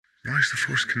Why is the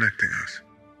Force connecting us?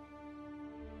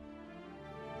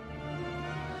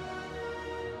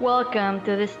 Welcome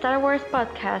to the Star Wars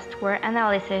podcast where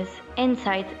analysis,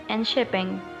 insight, and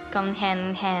shipping come hand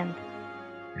in hand.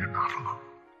 You're not alone.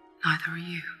 Neither are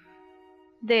you.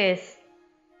 This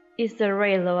is the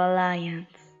Reylo Alliance.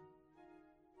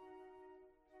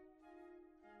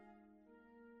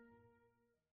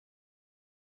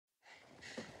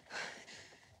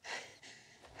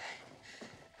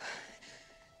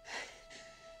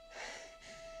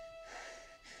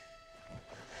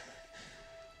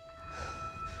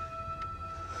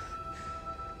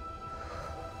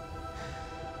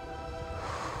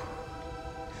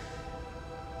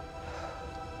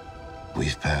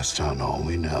 We've passed on all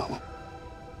we know.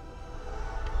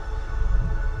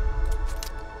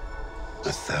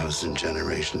 1,000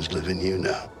 generations live in you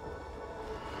now.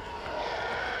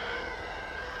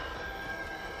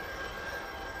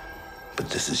 But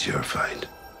this is your fight.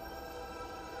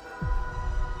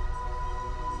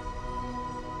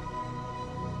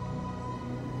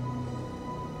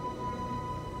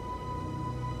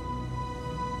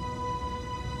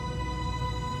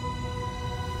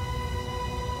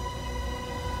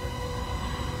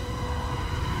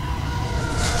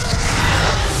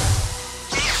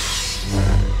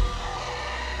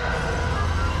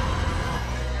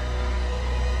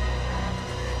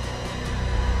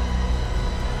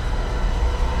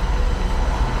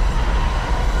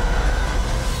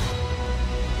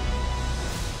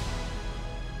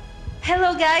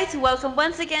 Hello guys, welcome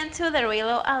once again to the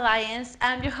Reylo Alliance.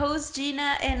 I'm your host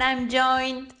Gina and I'm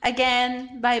joined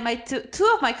again by my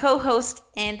two of my co-hosts,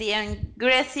 Andy and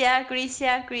Grisha.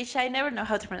 I never know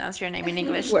how to pronounce your name in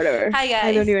English. Whatever. Hi guys.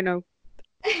 I don't even know.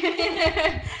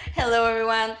 Hello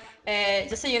everyone.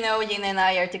 Just so you know, Gina and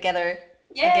I are together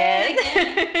Yay,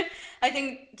 again. I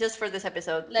think just for this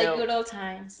episode. Like so. good old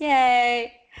times.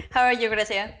 Yay! How are you,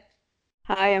 Gracia?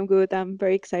 Hi, I'm good. I'm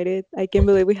very excited. I can't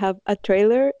believe we have a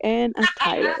trailer and a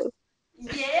title.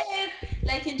 Yes.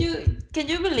 Like can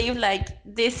you believe like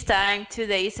this time 2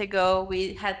 days ago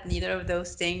we had neither of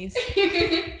those things?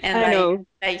 And I know.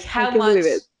 Like how I can much believe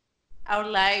it. our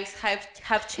lives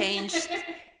have changed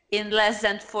in less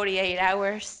than 48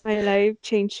 hours. My life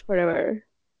changed forever.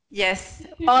 Yes,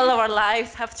 all of our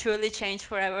lives have truly changed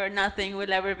forever. Nothing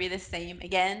will ever be the same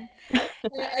again.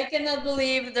 I cannot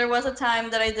believe there was a time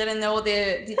that I didn't know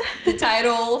the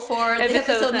title for the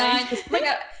Episode episode 9. 9. Like,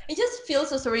 it just feels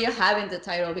so surreal having the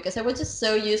title because I was just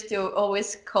so used to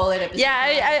always call it episode 9.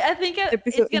 I think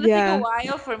it's gonna take a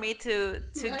while for me to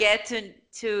Right. get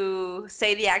to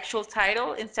say the actual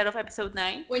title instead of episode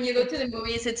 9. When you go to the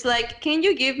movies, it's like, can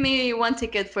you give me one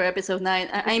ticket for episode 9?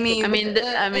 I mean,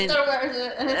 Star Wars.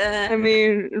 I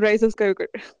mean, Rise of Skywalker.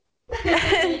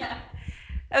 Yeah.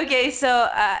 Okay, so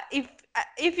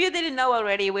if you didn't know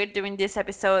already, we're doing this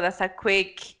episode as a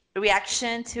quick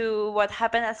reaction to what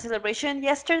happened at Celebration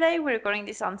yesterday. We're recording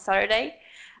this on Saturday.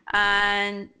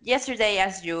 And yesterday,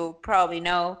 as you probably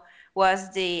know, was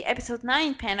the episode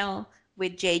 9 panel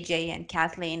with JJ and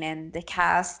Kathleen and the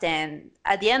cast. And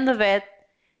at the end of it,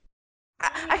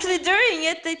 actually during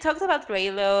it, they talked about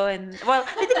Reylo. And, well,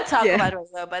 they didn't talk Yeah. about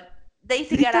Reylo, but they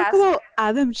They got talk asked. about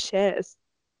Adam's chest.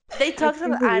 They talked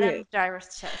can't about believe Adam it.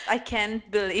 Driver's chest. I can't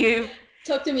believe.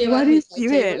 Talk to me about What his is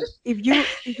even? lightsaber.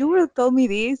 If you would have told me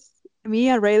this, me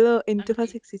and Raylo in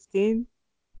 2016,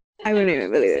 I wouldn't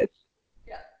even believe it.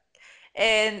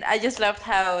 And I just loved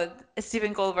how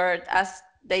Stephen Colbert asked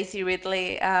Daisy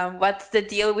Ridley, what's the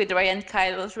deal with Ray and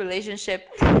Kylo's relationship?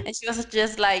 And she was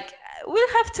just like,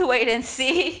 we'll have to wait and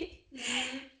see.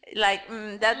 Like,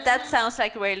 that sounds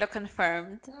like Raylo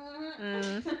confirmed.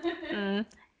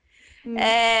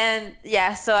 And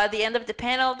yeah, so at the end of the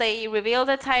panel, they revealed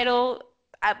the title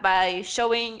by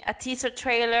showing a teaser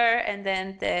trailer, and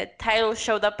then the title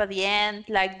showed up at the end,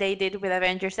 like they did with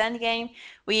Avengers Endgame.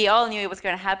 We all knew it was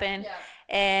going to happen. Yeah.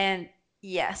 And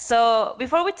yeah, so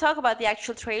before we talk about the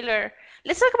actual trailer,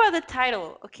 let's talk about the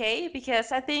title, okay?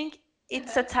 Because I think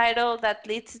it's a title that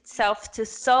leads itself to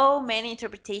so many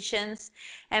interpretations,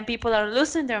 and people are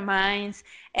losing their minds,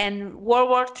 and World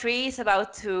War III is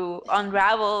about to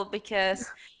unravel because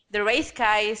the race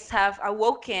guys have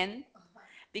awoken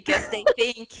because they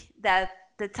think that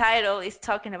the title is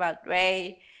talking about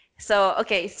Rey. So,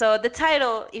 okay, so the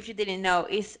title, if you didn't know,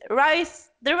 is The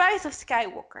Rise of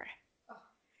Skywalker.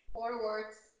 4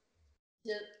 words.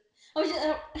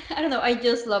 I don't know. I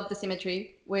just love the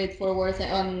symmetry with 4 words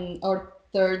on our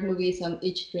third movies on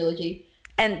each trilogy.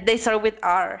 And they start with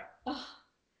R. Oh,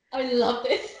 I love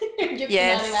this. You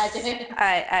Yes, cannot imagine it.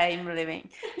 I'm living.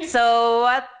 So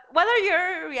what are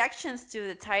your reactions to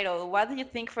the title? What do you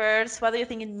think first? What do you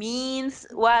think it means?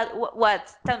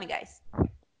 What? Tell me, guys.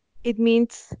 It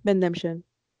means redemption.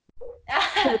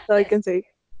 That's all I Yes. can say.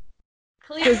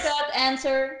 Clear 'Cause cut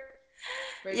answer.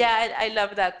 Very good. Yeah, I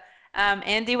love that.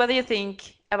 Andy, what do you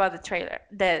think about the trailer?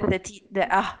 The what?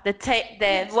 Title?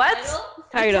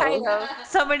 The title. title.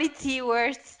 So many T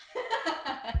words.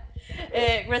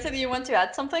 Greta, do you want to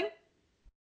add something?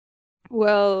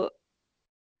 Well,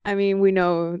 I mean, we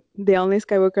know the only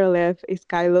Skywalker left is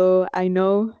Kylo. I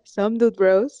know some dude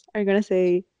bros are gonna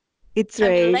say it's I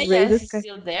mean, Rey. Leia Rey's a is Sky.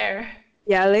 still there.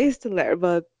 Yeah, Rey's still there,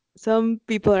 but some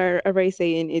people are already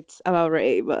saying it's about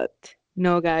Rey. But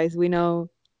no, guys, we know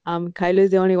Kylo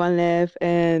is the only one left,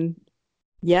 and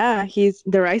yeah, he's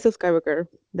the rise of Skywalker,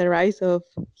 the rise of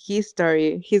his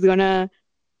story. He's gonna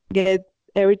get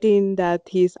everything that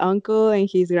his uncle and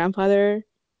his grandfather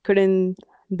couldn't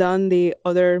done the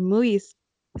other movies.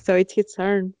 So it's his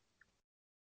turn.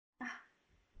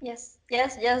 Yes,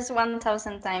 yes, yes,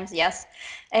 1000 times, yes.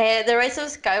 The Rise of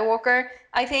Skywalker,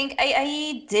 I think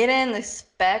I didn't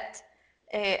expect,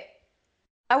 uh,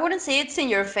 I wouldn't say it's in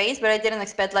your face, but I didn't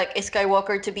expect like a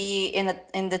Skywalker to be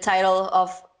in the title of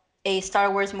a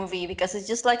Star Wars movie because it's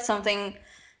just like something,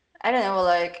 I don't know,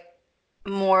 like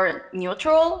more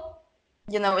neutral.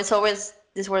 You know, it's always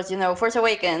these words, you know, Force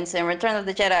Awakens and Return of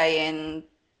the Jedi and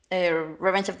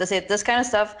Revenge of the Sith, this kind of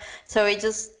stuff. So it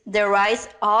just the rise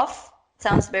of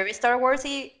sounds very Star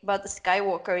Warsy, but the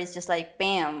Skywalker is just like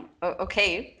bam,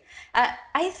 okay.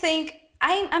 I think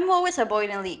I'm always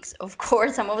avoiding leaks, of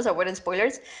course. I'm always avoiding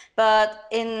spoilers. But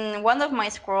in one of my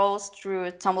scrolls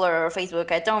through Tumblr or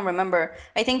Facebook, I don't remember.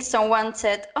 I think someone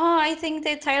said, "Oh, I think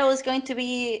the title is going to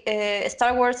be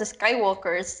Star Wars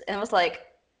Skywalkers," and I was like,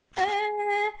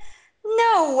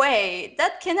 "No way,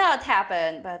 that cannot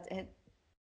happen." But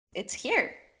it's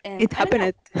here, and It I don't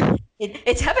know, happened.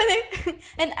 it's happening,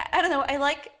 and I don't know. I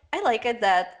like it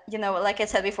that you know, like I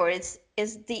said before, it's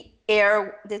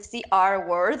the R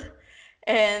word,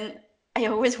 and I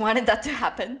always wanted that to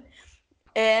happen.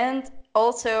 And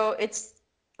also, it's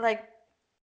like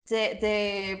the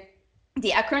the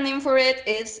the acronym for it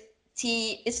is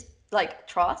T is like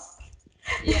trust.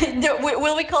 Yeah.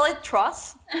 Will we call it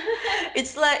trust?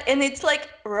 It's like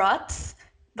ruts,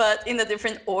 but in a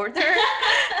different order.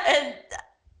 And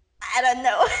I don't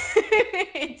know.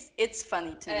 It's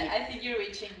funny to me. I think you're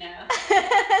reaching now.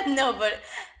 No, but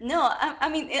no. I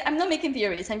mean, I'm not making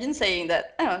theories. I'm just saying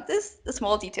that. Oh, this the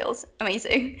small details.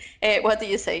 Amazing. What do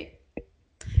you say?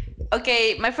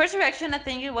 Okay, my first reaction, I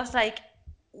think it was like,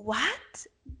 what?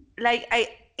 Like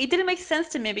it didn't make sense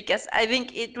to me because I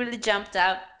think it really jumped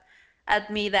out at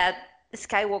me that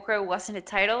Skywalker wasn't a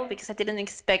title because I didn't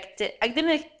expect it. I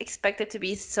didn't expect it to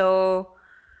be so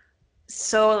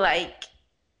like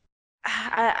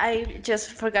I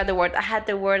just forgot the word. I had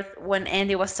the word when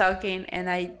Andy was talking and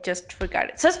I just forgot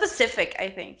it. So specific, I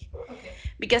think,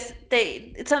 because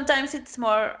they sometimes it's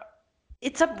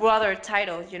a broader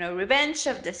title, you know, Revenge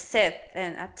of the Sith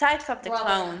and Attack of the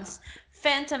Clones,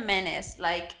 Phantom Menace,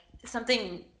 like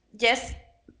something, yes,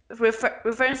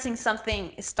 referencing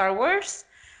something Star Wars,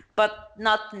 but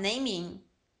not naming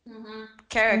Hmm.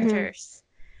 characters.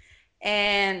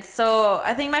 And so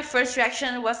I think my first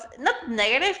reaction was not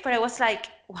negative, but I was like,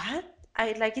 what?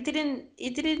 I like it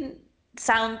didn't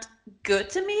sound good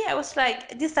to me. I was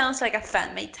like, this sounds like a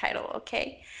fan-made title,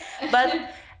 okay?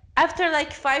 But after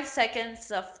like 5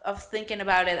 seconds of thinking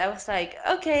about it, I was like,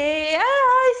 okay,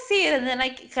 I see it. And then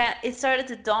like it started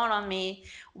to dawn on me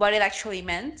what it actually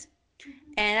meant.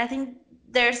 And I think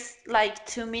there's like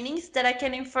two meanings that I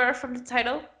can infer from the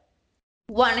title.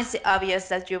 One is the obvious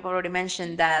that you've already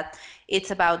mentioned, that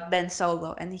it's about Ben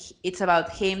Solo and it's about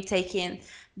him taking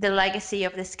the legacy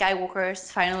of the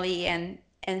Skywalkers finally and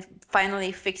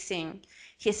finally fixing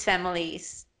his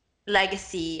family's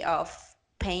legacy of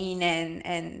pain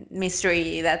and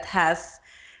mystery that has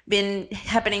been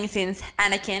happening since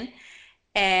Anakin.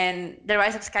 And the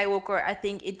Rise of Skywalker, I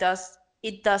think it does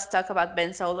talk about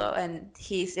Ben Solo and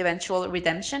his eventual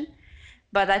redemption,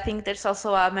 but I think there's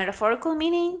also a metaphorical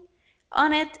meaning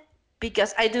on it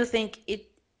because I do think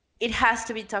it has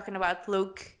to be talking about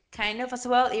Luke kind of as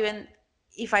well, even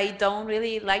if I don't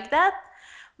really like that.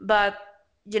 But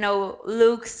you know,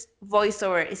 Luke's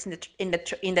voiceover is in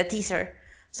the teaser,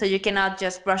 so you cannot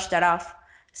just brush that off.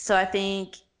 So I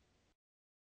think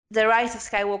the rise of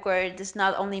Skywalker does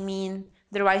not only mean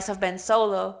the rise of Ben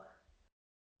Solo,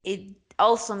 it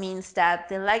also means that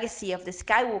the legacy of the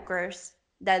Skywalkers,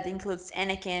 that includes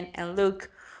Anakin and Luke,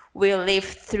 will live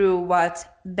through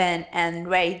what Ben and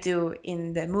Rey do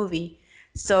in the movie.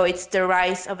 So it's the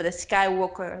rise of the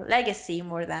Skywalker legacy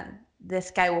more than the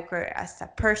Skywalker as a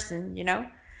person, you know?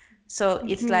 So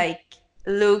it's Mhm. like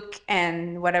Luke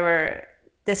and whatever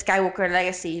the Skywalker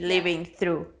legacy living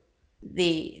through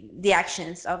the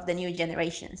actions of the new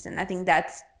generations. And I think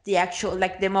that's the actual,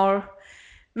 like the more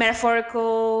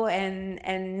metaphorical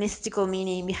and mystical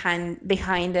meaning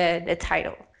behind the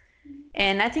title.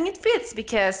 And I think it fits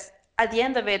because at the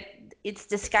end of it, it's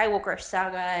the Skywalker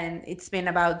saga, and it's been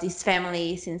about this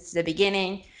family since the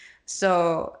beginning.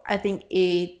 So I think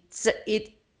it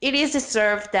is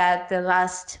deserved that the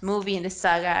last movie in the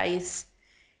saga is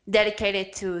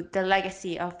dedicated to the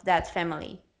legacy of that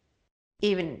family.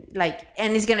 Even like,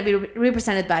 and it's gonna be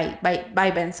represented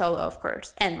by Ben Solo, of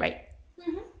course, and Rey.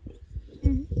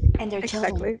 Mhm. And their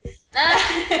children.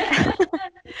 Exactly.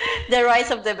 The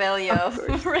rise of the belly Of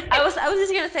of course. I was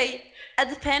just gonna say at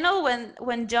the panel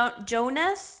when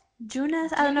Jonas,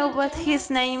 I don't know what his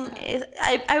name is.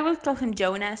 I will call him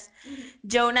Jonas.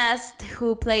 Jonas,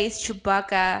 who plays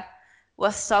Chewbacca,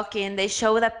 was talking. They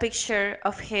showed a picture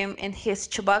of him in his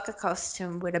Chewbacca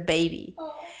costume with a baby,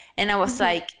 and I was Mhm.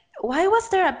 like, why was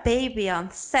there a baby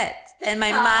on set? And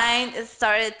my mind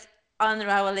started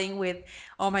unraveling with,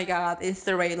 oh my God, it's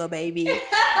the Raylo baby.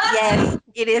 Yes,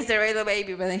 it is the Raylo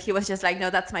baby. But then he was just like, no,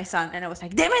 that's my son. And I was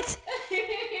like, damn it,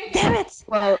 damn it.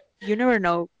 Well, you never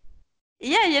know.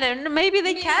 Yeah, you know, maybe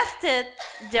they casted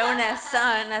Jonah's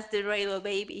son as the Raylo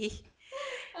baby.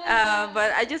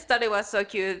 But I just thought it was so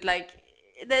cute. Like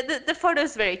the photo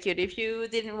is very cute. If you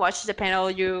didn't watch the panel,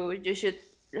 you should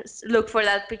look for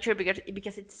that picture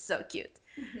because it's so cute.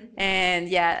 And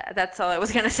yeah, that's all I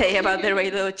was gonna say about the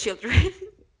Raylo children.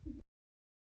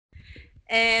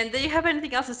 And do you have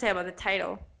anything else to say about the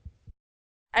title?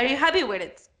 Are you happy with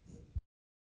it?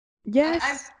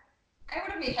 Yes. I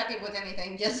wouldn't be happy with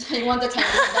anything. Just I want the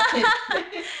title. That's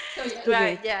it. So yeah. To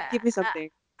Right, me. yeah. Give me something.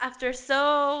 After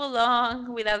so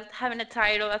long without having a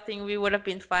title, I think we would have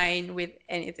been fine with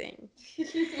anything.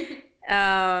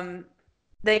 Um,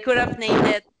 they could have named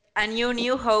it A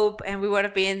New Hope, and we would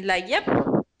have been like, yep,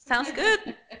 sounds good.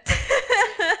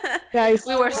 Guys,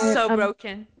 We were I, so I'm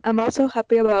broken. I'm also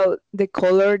happy about the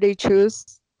color they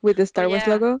choose with the Oh, Star Wars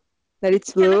yeah. logo, that It's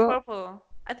it's kind of blue. purple.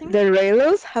 I think, The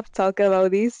Raylos have talked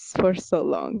about this for so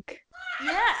long.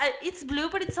 yeah, it's blue,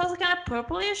 but it's also kind of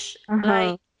purplish. Uh-huh.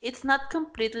 Like, it's not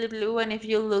completely blue, and if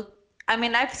you look, I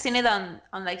mean, I've seen it on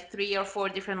like 3 or 4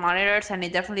 different monitors, and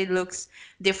it definitely looks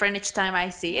different each time I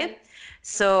see it.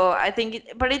 So I think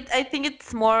I think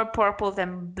it's more purple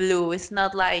than blue. It's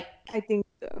not like, I think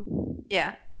so.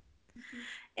 yeah.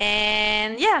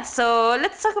 And yeah, so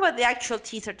let's talk about the actual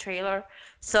teaser trailer.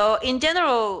 So in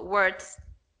general words,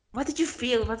 what did you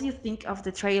feel? What do you think of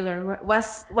the trailer?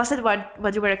 Was it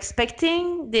what you were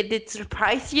expecting? Did it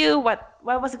surprise you? What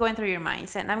was going through your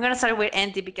minds? And I'm gonna start with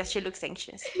Andy because she looks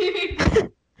anxious.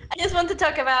 I just want to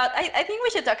talk about. I think we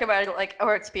should talk about like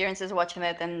our experiences watching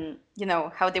it, and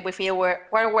how did we feel? Where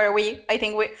were we? I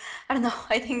think we. I don't know.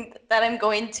 I think that I'm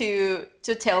going to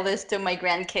tell this to my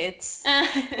grandkids.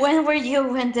 When were you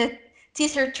when the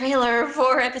teaser trailer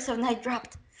for episode 9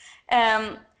 dropped?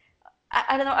 Um,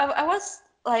 I don't know. I was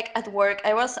like at work.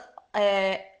 I was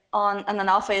uh, on in an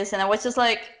office, and I was just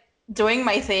like doing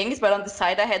my things, but on the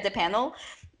side I had the panel,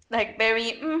 like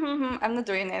very. I'm not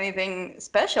doing anything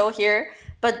special here.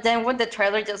 But then when the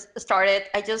trailer just started,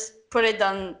 I just put it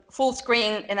on full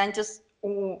screen, and I just.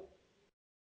 Ooh,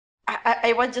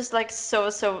 I was just like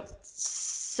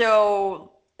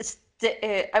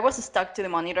I was stuck to the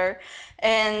monitor,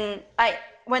 and I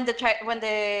when the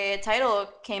title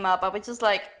came up, I was just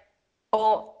like,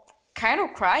 oh, kind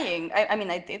of crying. I mean,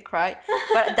 I did cry,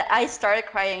 but I started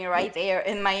crying right there,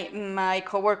 and my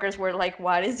coworkers were like,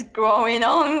 "What is going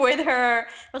on with her?"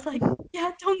 I was like,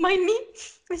 "Yeah, don't mind me.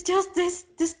 It's just this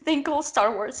thing called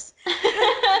Star Wars."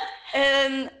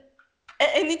 and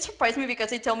and it surprised me because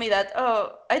they told me that,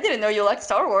 oh, I didn't know you like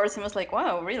Star Wars. And I was like,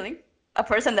 wow, really? A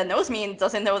person that knows me and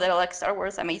doesn't know that I like Star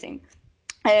Wars, amazing.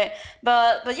 Uh,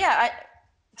 but yeah,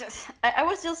 I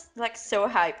was just like so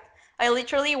hyped. I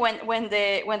literally when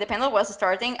the panel was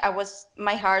starting,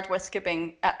 my heart was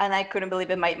skipping, and I couldn't believe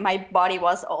it. My body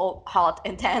was all hot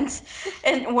and tense.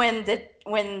 And when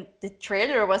the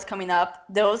trailer was coming up,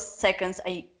 those seconds,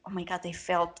 oh my god, it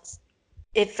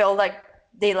felt like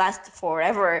they last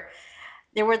forever.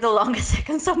 They were the longest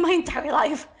seconds of my entire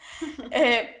life.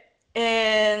 uh,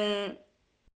 and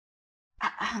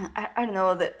I don't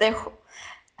know that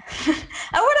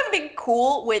I would have been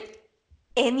cool with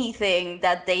anything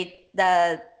that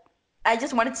I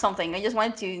just wanted something. I just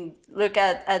wanted to look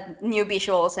at new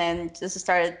visuals and just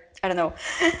start. I don't know.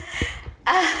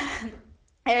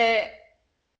 uh,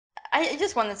 I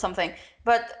just wanted something.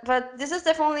 But this is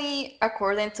definitely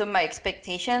according to my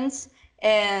expectations,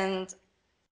 and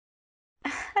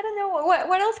I don't know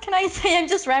what else can I say. I'm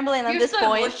just rambling at You're this so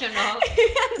point. emotional.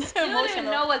 I'm so You don't even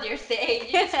emotional. know what you're saying.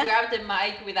 You just grabbed the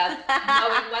mic without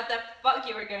knowing what the fuck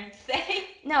you were going to say.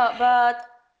 No, but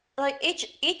like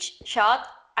each shot,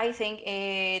 I think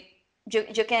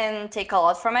you can take a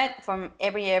lot from it, from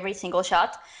every single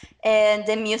shot, and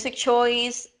the music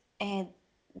choice and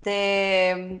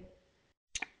the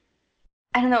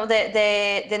I don't know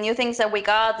the new things that we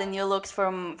got, the new looks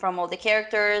from all the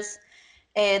characters,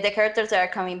 the characters that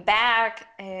are coming back,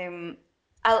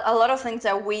 a lot of things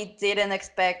that we didn't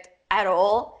expect at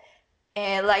all.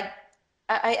 Like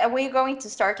we're going to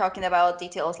start talking about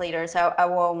details later, so I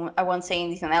won't say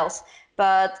anything else.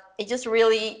 But it just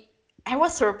really, I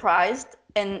was surprised,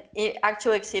 and it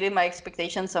actually exceeded my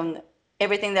expectations on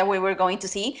everything that we were going to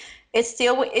see. It's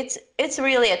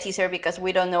really a teaser because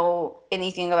we don't know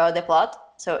anything about the plot,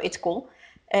 so it's cool.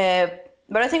 Uh,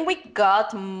 but I think we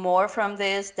got more from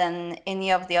this than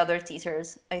any of the other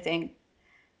teasers. I think.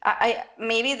 I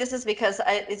maybe this is because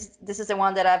this is the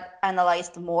one that I've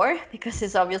analyzed more because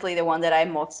it's obviously the one that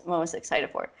I'm most excited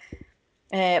for.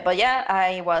 But yeah,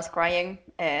 I was crying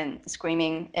and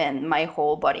screaming, and my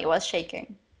whole body was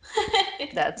shaking.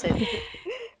 That's it.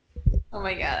 Oh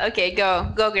my god. Okay,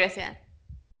 go, Gracia.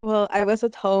 Well, I was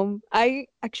at home. I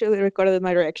actually recorded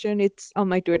my reaction. It's on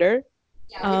my Twitter.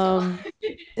 Yeah, we saw. Um,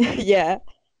 yeah.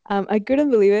 I couldn't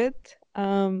believe it.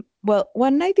 Well,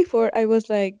 one night before, I was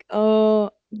like, oh,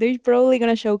 they're probably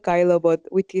gonna show Kylo, but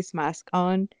with his mask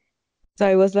on. So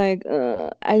I was like,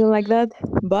 I don't like that.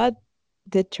 But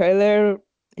the trailer,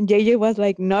 JJ was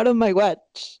like, not on my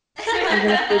watch. We're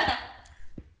gonna put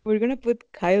we're gonna put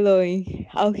Kylo in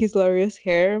all his glorious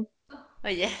hair. Oh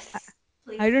yes.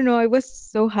 I don't know. I was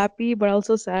so happy, but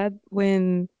also sad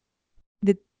when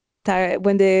the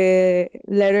when the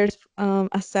letters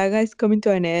a saga is coming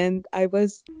to an end. I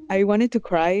wanted to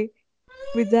cry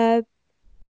with that.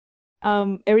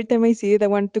 Every time I see it, I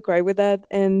wanted to cry with that.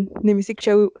 And the music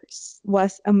show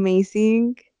was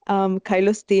amazing.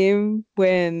 Kylo's theme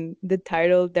when the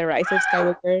title "The Rise of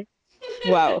Skywalker."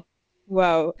 Wow,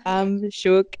 wow. I'm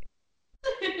shook.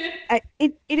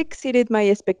 It exceeded my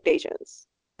expectations.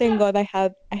 Thank God I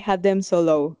had them so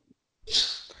low.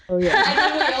 Oh yeah, I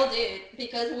think we all did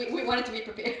because we wanted to be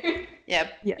prepared.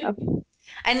 Yep. yeah.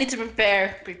 I need to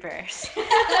prepare prepares.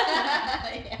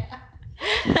 Yeah.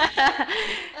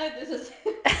 This is.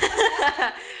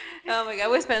 Oh my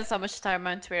god, we spend so much time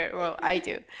on Twitter. Well, I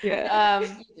do. Yeah.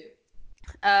 You do.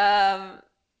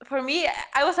 For me,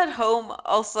 I was at home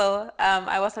also.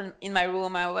 I wasn't in my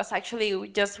room. I was actually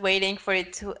just waiting for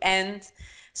it to end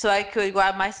so I could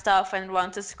grab my stuff and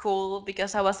run to school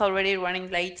because I was already running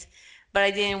late. But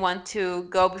I didn't want to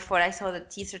go before I saw the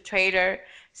teaser trailer.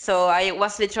 So I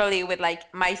was literally with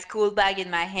like my school bag in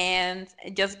my hand,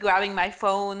 just grabbing my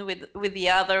phone with the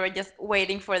other, and just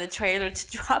waiting for the trailer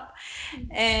to drop.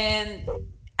 And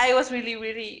I was really,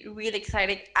 really, really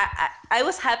excited. I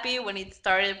was happy when it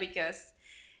started because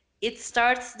it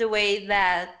starts the way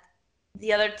that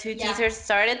the other two Yeah. teasers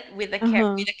started with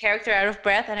Uh-huh. with a character out of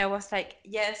breath, and I was like,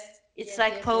 yes, it's Yes,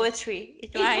 like yes, yes. poetry.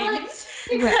 It It rhymes.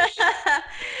 Right.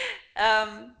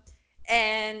 um,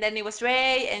 and then it was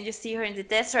Ray, and you see her in the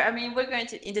desert. I mean, we're going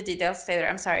to into details later.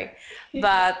 I'm sorry,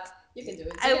 but You can do it.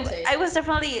 You I can say I it. was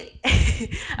definitely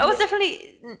I was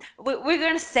definitely we're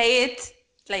gonna say it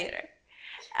later.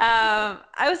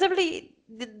 I was definitely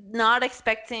not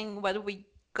expecting what we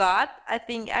got. I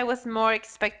think I was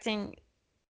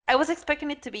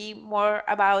expecting it to be more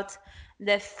about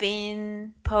the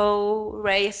Finn, Poe,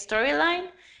 Rey storyline.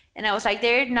 And I was like,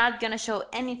 they're not gonna show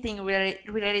anything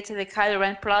related to the Kylo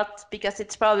Ren plot because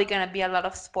it's probably gonna be a lot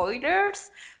of spoilers.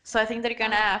 So I think they're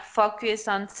gonna focus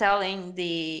on selling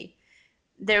the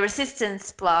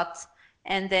resistance plot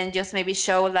and then just maybe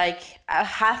show like a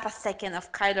half a second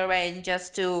of Kylo Ren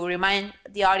just to remind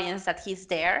the audience that he's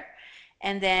there,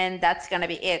 and then that's gonna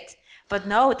be it. But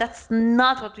no, that's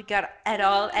not what we got at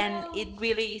all, and it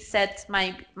really set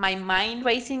my mind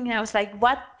racing. And I was like,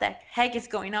 what the heck is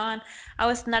going on? I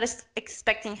was not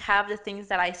expecting half the things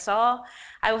that I saw.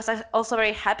 I was also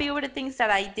very happy with the things that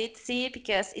I did see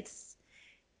because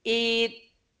it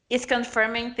is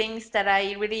confirming things that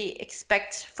I really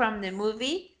expect from the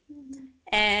movie.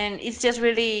 And it's just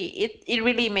really it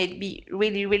really made me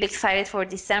really really excited for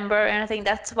December, and I think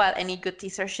that's what any good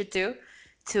teaser should do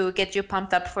to get you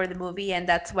pumped up for the movie, and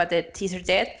that's what the teaser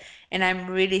did. And I'm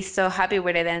really so happy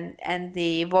with it, and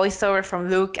the voiceover from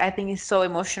Luke I think is so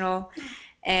emotional.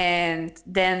 And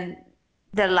then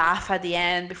the laugh at the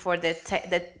end before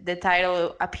the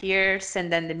title appears,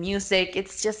 and then the music.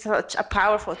 It's just such a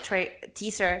powerful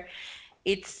teaser.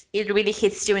 It really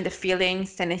hits you in the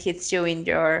feelings, and it hits you in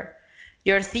your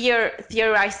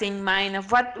theorizing mind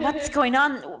of what's going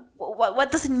on,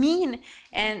 what does it mean,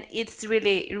 and it's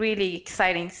really really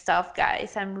exciting stuff,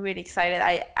 guys. I'm really excited.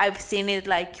 I've seen it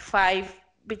like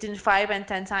between 5 and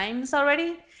 10 times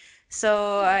already,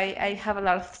 so I have a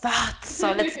lot of thoughts.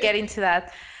 So let's get into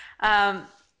that. Um,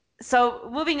 so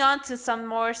moving on to some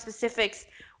more specifics,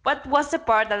 what was the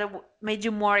part that made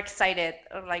you more excited,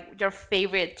 or like your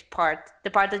favorite part, the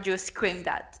part that you screamed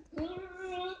at?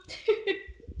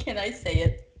 Can I say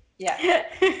it? Yeah.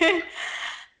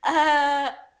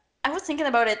 I was thinking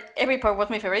about it. Every part was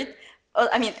my favorite.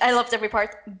 I mean, I loved every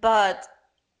part, but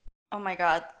oh my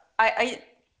god, I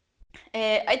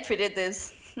tweeted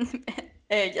this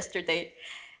yesterday.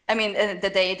 I mean, the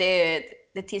day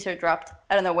the teaser dropped.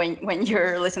 I don't know when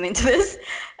you're listening to this,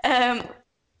 um,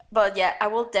 but yeah, I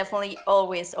will definitely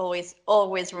always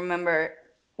remember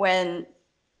when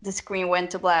the screen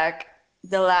went to black,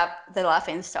 the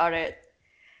laughing started,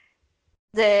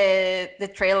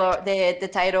 the trailer, the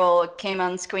title came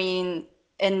on screen,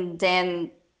 and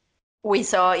then we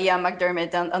saw Ian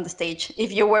McDermott on the stage.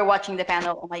 If you were watching the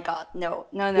panel, oh my god, no.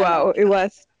 Wow, it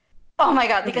was. Oh my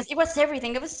god, because it was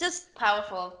everything. It was just,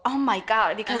 Powerful. oh my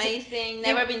god, because Amazing.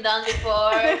 Never been done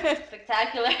before.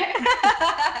 Spectacular.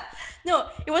 no,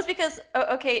 it was because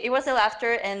okay, it was the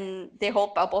laughter and the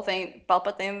whole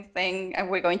Palpatine thing, and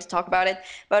we're going to talk about it.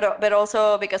 But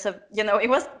also because of, it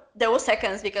was those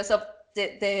seconds because of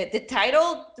the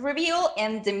title reveal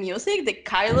and the music, the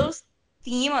Kylo's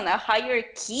theme on a higher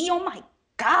key. Oh my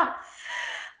god.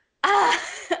 Ah,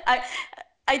 I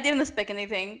I didn't expect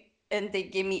anything, and they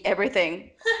gave me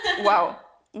everything. Wow.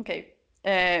 Okay.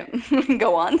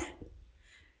 Go on.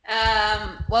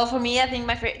 Well, for me, I think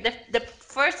the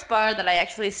first part that I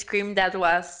actually screamed at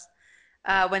was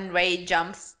when Rey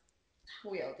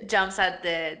We all did. jumps at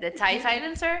the TIE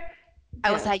silencer.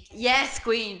 I was Yeah. like, yes,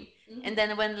 Queen. And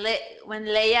then when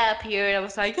Leia appeared, I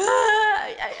was like, ah!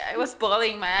 I was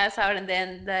bawling my ass out. And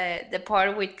then the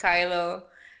part with Kylo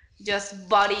just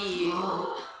body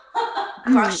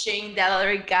crushing that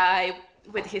other guy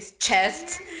with his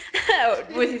chest,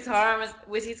 with his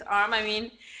arm. I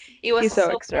mean, it was He's so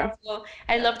so extra. powerful.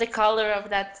 I love the color of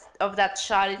that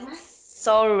shot. It's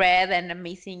so red and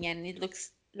amazing, and it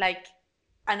looks like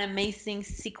an amazing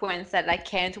sequence that I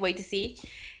can't wait to see.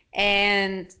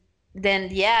 And then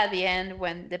yeah, at the end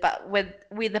when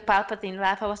with the Palpatine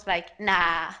laugh, I was like,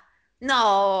 nah,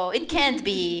 no, it can't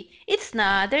be. It's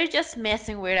not. They're just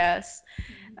messing with us.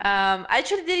 I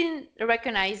actually didn't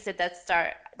recognize the Death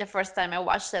Star the first time I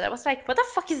watched it. I was like, what the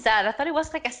fuck is that? I thought it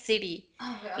was like a city,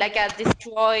 like a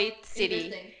destroyed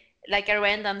city, like a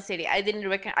random city. I didn't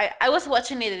reckon. I was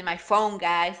watching it in my phone,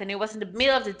 guys, and it was in the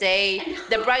middle of the day.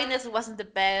 The brightness wasn't the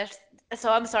best,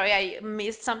 so I'm sorry I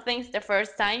missed something the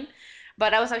first time.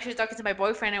 But I was actually talking to my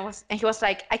boyfriend, and he was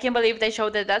like, I can't believe they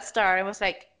showed the Death Star. I was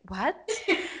like, what?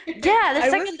 Yeah, the I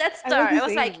second was Death I was Star. the I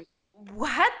was like, same.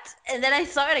 what? And then I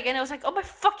saw it again. I was like, oh my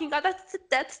fucking god, that's the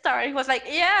Death Star. He was like,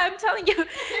 yeah, I'm telling you.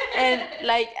 And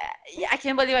like, yeah, I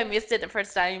can't believe I missed it the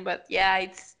first time. But yeah,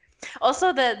 it's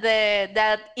also the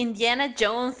that Indiana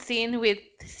Jones scene with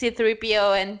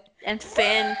C-3PO and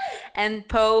Finn and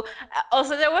Poe.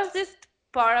 Also, there was this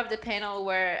part of the panel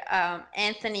where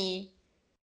Anthony,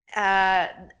 uh,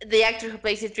 the actor who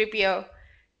plays C-3PO,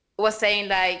 was saying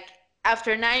like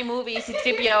after 9 movies,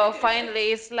 C-3PO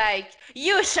finally is like,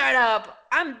 "You shut up,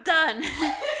 I'm done,"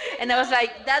 and I was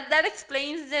like, "That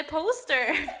explains the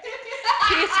poster.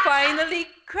 He's finally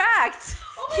cracked.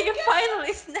 He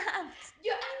finally snapped."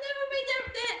 I never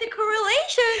made the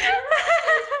correlation.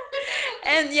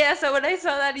 And yeah, so when I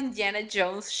saw that Indiana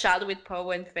Jones shot with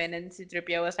Poe and Finn and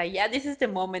C-3PO, I was like, "Yeah, this is the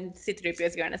moment C-3PO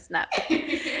is gonna snap."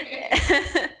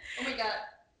 Oh my god.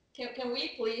 Can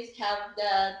we please have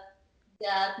that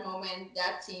moment,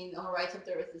 that scene on Rise of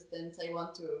the Resistance? I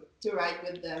want to ride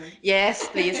with them. Yes,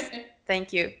 please.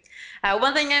 Thank you.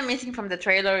 One thing I'm missing from the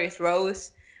trailer is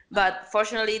Rose, but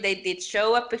fortunately they did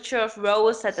show a picture of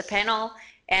Rose at the panel,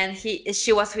 and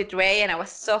she was with Ray, and I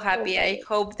was so happy. I Okay.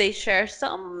 hope they share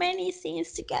so many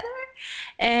scenes together.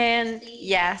 And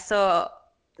yeah, so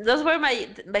those were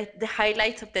the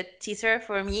highlights of the teaser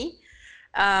for me.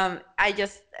 I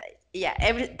just yeah,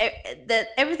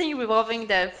 everything revolving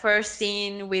the first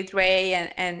scene with Ray,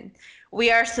 and we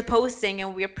are supposing,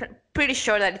 and we're pretty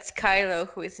sure that it's Kylo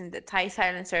who is in the TIE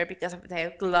silencer because of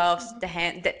the gloves,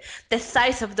 the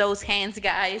size of those hands,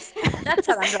 guys. That's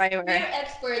Alan We Driver. are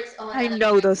experts on I anime.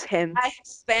 know those I hints.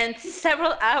 spent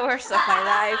several hours of my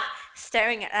life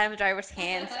staring at Adam Driver's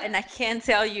hands, and I can't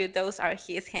tell you those are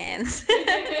his hands.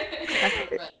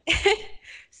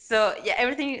 So yeah,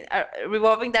 everything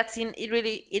revolving that scene, it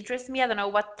really interests me. I don't know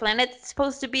what planet it's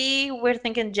supposed to be. We're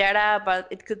thinking Jeddah, but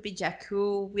it could be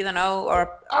Jakku. We don't know,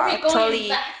 or Are we going totally.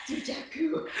 back to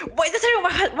Jakku? Why does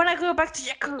everyone want to go back to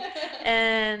Jakku?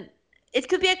 And it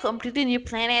could be a completely new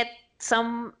planet,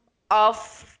 some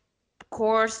off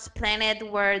course planet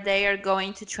where they are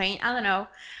going to train. I don't know,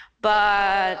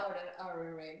 but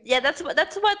yeah, that's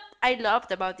what I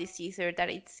loved about this teaser, that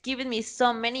it's given me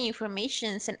so many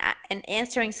informations and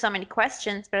answering so many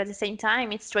questions, but at the same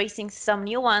time, it's raising some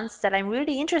new ones that I'm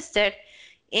really interested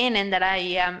in and that I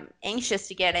am anxious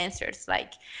to get answers.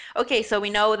 Like, okay, so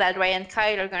we know that Ray and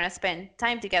Kyle are gonna spend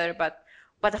time together, but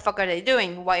what the fuck are they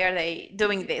doing? Why are they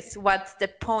doing this? What's the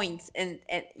point? And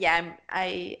yeah,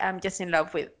 I'm just in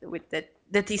love with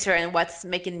the teaser and what's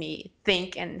making me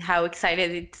think and how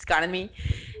excited it's gotten me.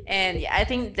 And yeah, I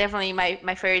think definitely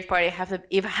my favorite part,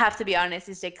 if I have to be honest,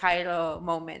 is the Kylo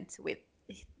moment with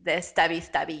the stabby,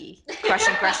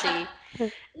 crushy,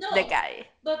 the guy.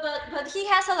 But he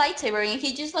has a lightsaber and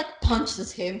he just like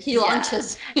punches him. He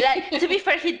launches. Like, to be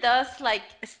fair, he does like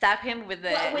stab him with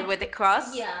the Well, with the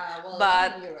cross. Yeah, well,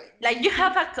 But you're right. like you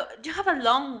have a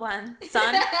long one,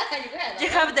 son. You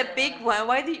have the big one.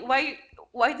 Why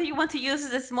do you want to use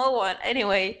the small one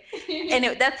anyway?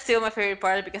 Anyway, that's still my favorite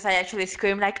part because I actually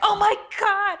scream like, "Oh my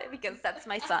God!" because that's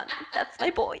my son. That's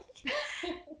my boy.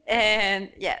 And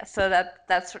yeah, so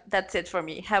that's it for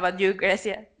me. How about you,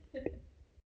 Gracia?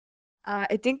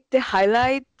 I think the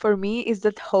highlight for me is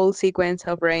that whole sequence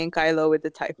of Rey and Kylo with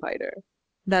the TIE fighter.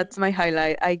 That's my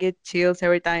highlight. I get chills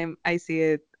every time I see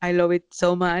it. I love it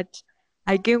so much.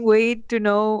 I can't wait to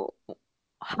know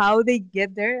how they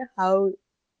get there. How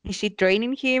is she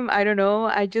training him? I don't know.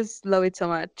 I just love it so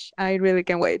much. I really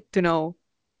can't wait to know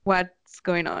what's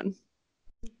going on.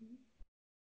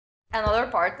 Another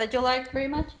part that you like very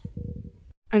much?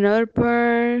 Another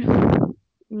part,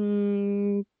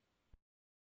 mm,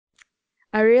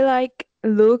 I really like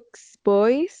Luke's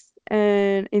voice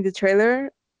and in the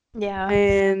trailer Yeah.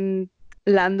 and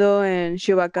Lando and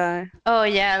Chewbacca. Oh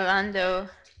yeah, Lando.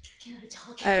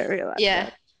 I really like Yeah.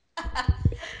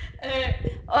 that.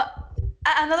 Uh,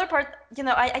 Another part,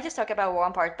 I just talk about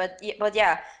one part, but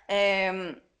yeah,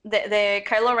 the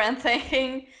Kylo Ren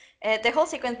thing, the whole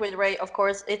sequence with Rey, of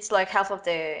course, it's like half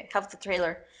the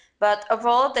trailer. But of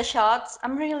all of the shots,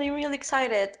 I'm really really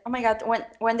excited. Oh my God,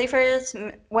 when they first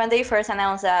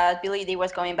announced that Billy D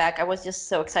was coming back, I was just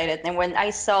so excited. And when I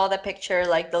saw the picture,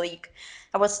 like the leak,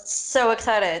 I was so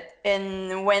excited.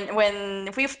 And when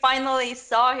we finally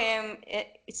saw him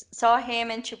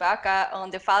and Chewbacca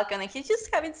on the Falcon, and he's just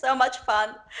having so much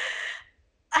fun.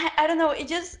 I don't know.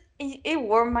 It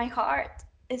warmed my heart.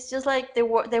 It's just like the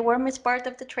warmest part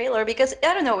of the trailer because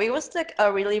I don't know. It was like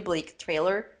a really bleak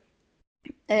trailer.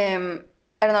 I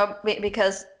don't know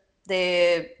because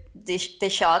the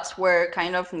shots were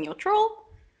kind of neutral.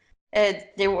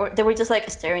 They were just like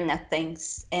staring at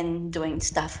things and doing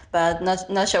stuff, but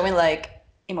not showing like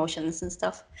emotions and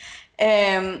stuff.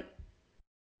 Um,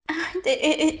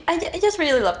 I just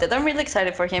really loved it. I'm really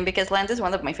excited for him because Lando is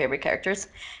one of my favorite characters,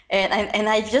 and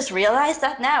I just realized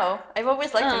that now. I've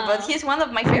always liked him, but he's one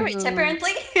of my favorites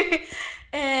apparently.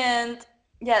 And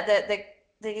yeah,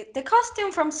 the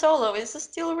costume from Solo is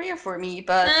still rare for me,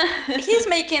 but he's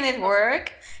making it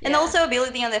work. And also,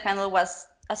 Ability on the panel was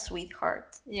a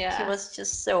sweetheart. Yeah. He was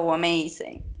just so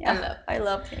amazing. Yeah, love- I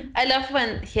loved him. I love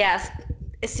when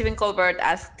Stephen Colbert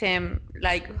asked him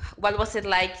like, what was it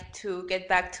like to get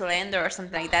back to Lando or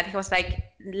something like that. He was like,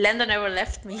 Lando never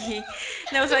left me,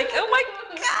 and I was like, oh my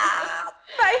God,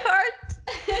 my heart.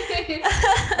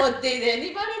 But did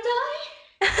anybody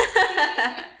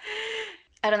die?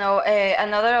 I don't know.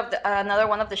 Another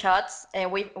one of the shots,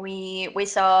 we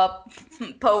saw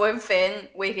Poe and Finn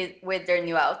with their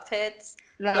new outfits,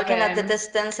 looking at the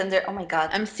distance, and they're, oh my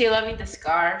God. I'm still loving the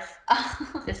scarf.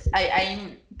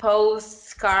 I'm Poe's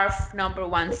scarf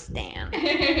 #1 stan.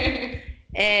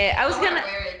 I was gonna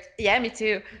wear it. Yeah, me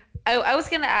too. I was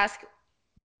gonna ask,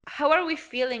 how are we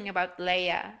feeling about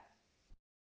Leia?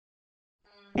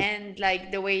 And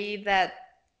like the way that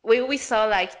we saw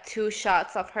like 2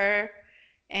 shots of her,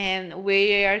 and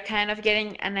we are kind of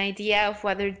getting an idea of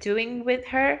what they're doing with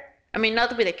her. I mean,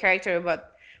 not with the character,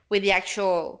 but with the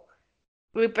actual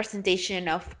representation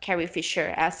of Carrie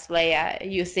Fisher as Leia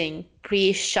using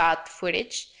pre-shot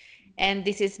footage. And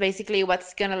this is basically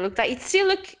what's gonna look like.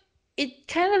 It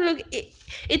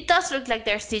does look like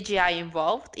there's CGI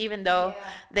involved, even though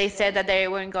they said that they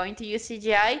weren't going to use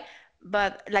CGI.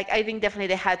 But like, I think definitely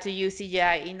they had to use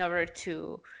CGI in order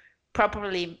to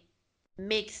properly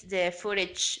mix the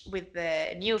footage with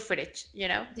the new footage, you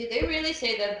know? Did they really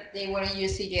say that they want to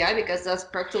use CGI because that's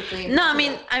practically No,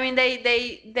 impossible? I mean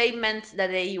they meant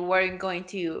that they weren't going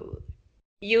to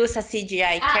use a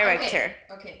CGI character.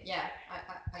 Okay, yeah,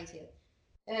 I see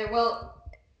it. Well,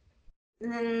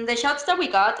 the shots that we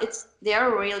got, they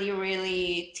are really,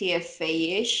 really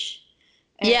TFA-ish.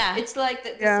 Yeah. It's like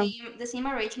Yeah. the same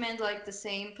arrangement, like the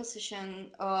same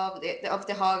position of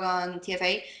the hog on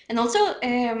TFA, and also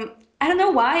I don't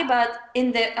know why, but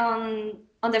in the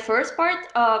on the first part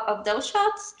of those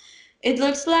shots, it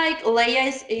looks like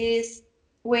Leia is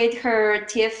with her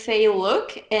TFA look,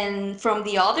 and from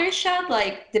the other shot,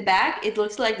 like the back, it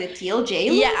looks like the TLJ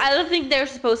Yeah, look. I don't think they're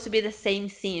supposed to be the same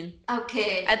scene.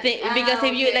 Okay. I think because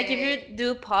if you like if okay. you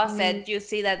do pause Mm. it, you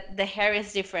see that the hair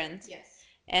is different Yes.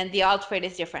 and the outfit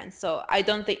is different. So I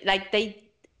don't think like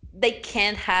they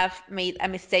can't have made a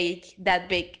mistake that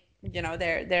big. You know,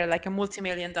 they're like a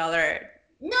multi-million-dollar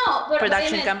No, but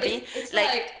production I mean, company. it's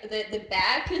Like like the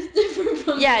back is different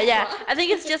from yeah, the yeah. front. I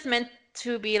think it's just meant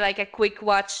to be like a quick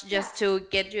watch just to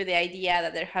get you the idea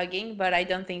that they're hugging, but I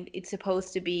don't think it's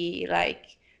supposed to be like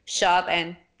shot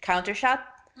and counter shot.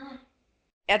 Mm.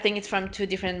 I think it's from two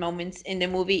different moments in the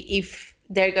movie if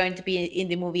they're going to be in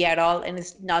the movie at all, and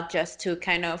it's not just to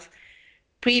kind of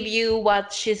preview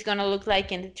what she's gonna look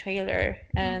like in the trailer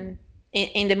and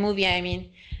in the movie. I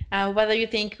mean, what do you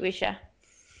think, Wisha?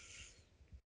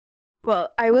 Well,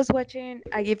 I was watching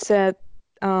a gift set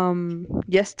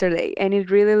yesterday, and it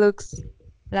really looks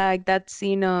like that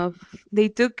scene of they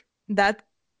took that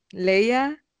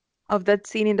Leia of that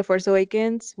scene in The Force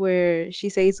Awakens where she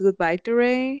says goodbye to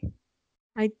Rey.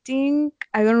 I think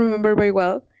I don't remember very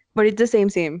well, but it's the same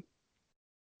scene.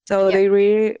 So Yeah. they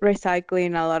really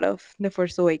recycling a lot of The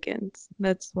Force Awakens.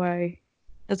 That's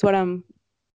what I'm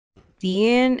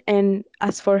seeing. And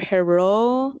as for her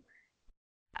role,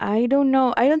 I don't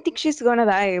know. I don't think she's gonna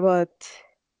die, but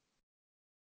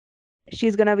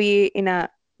she's gonna be in a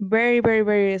very, very,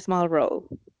 very small role.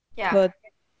 Yeah. But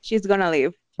she's gonna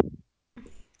live.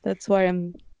 That's what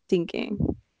I'm thinking.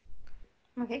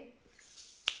 Okay.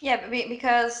 Yeah,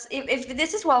 because if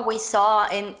this is what we saw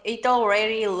and it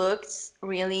already looks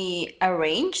really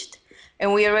arranged,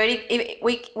 and we already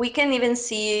we can even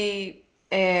see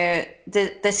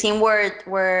the scene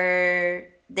where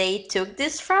they took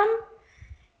this from.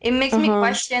 It makes me Uh-huh.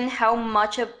 question how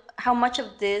much of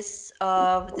this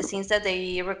of the scenes that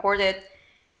they recorded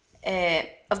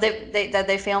that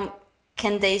they filmed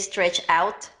can they stretch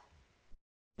out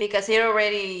because it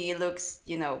already looks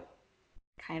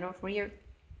kind of weird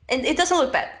and it doesn't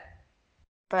look bad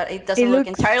but it It doesn't look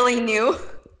looks, entirely new.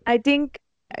 I think,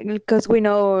 because we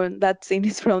know that scene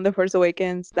is from The Force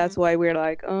Awakens, Mhm. that's why we're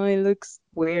like, oh, it looks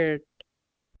weird.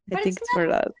 I But think it's it's for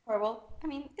not that. horrible. I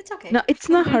mean, it's okay. No, it's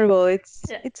not horrible.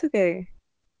 Yeah. It's okay.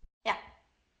 Yeah.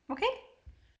 Okay.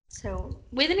 So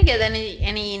We didn't get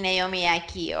any Naomi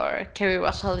Aki or Kerry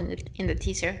Russell in the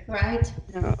teaser. right,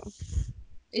 No.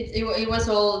 it was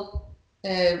all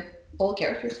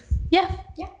characters. Yeah,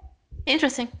 Yeah.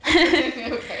 interesting. Okay.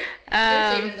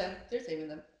 They're saving um, them. They're saving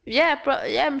them. yeah,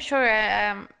 yeah, I'm sure.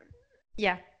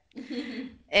 Yeah.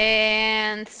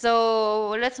 And so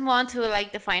let's move on to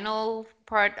like the final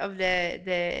part of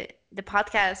the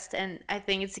podcast, and I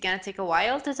think it's gonna take a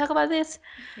while to talk about this.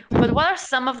 But what are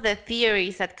some of the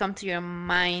theories that come to your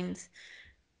mind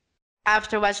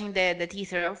after watching the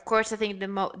teaser? Of course, I think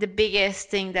the biggest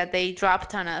thing that they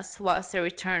dropped on us was the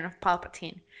return of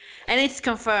Palpatine, and it's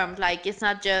confirmed. Like it's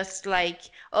not just like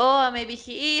oh maybe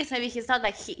he is, maybe he's not.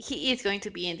 Like he is going to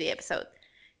be in the episode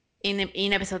in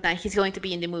episode 9. He's going to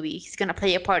be in the movie. He's going to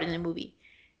play a part in the movie.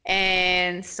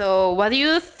 And so what do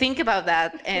you think about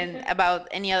that and about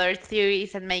any other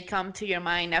theories that may come to your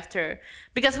mind after,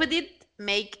 because we did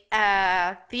make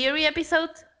a theory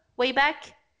episode way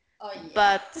back, Oh yeah.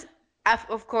 but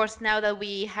of course now that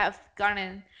we have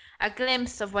gotten a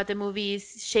glimpse of what the movie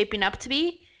is shaping up to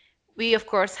be, we of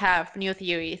course have new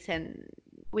theories and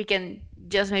we can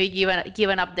just maybe give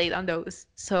an update on those.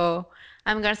 So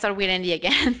I'm gonna start with Andy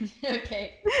again.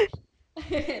 Okay.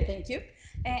 Thank you.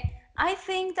 Uh, I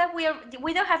think that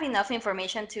we don't have enough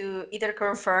information to either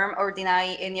confirm or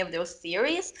deny any of those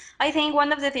theories. I think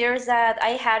one of the theories that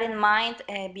I had in mind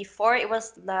before it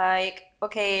was like,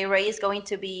 okay, Rey is going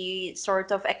to be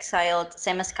sort of exiled,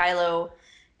 same as Kylo,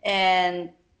 and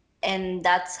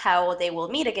that's how they will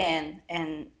meet again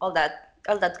and all that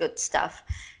good stuff.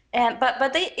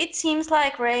 But it seems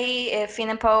like Rey, Finn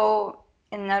and Poe,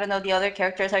 and I don't know the other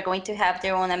characters are going to have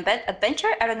their own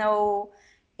adventure. I don't know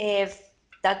if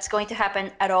that's going to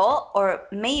happen at all, or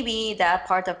maybe that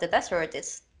part of the desert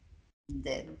is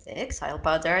the exile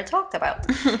part that I talked about.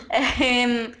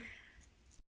 um,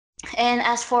 And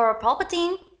as for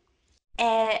Palpatine,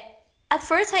 uh, at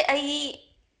first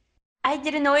I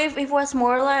didn't know if it was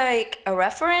more like a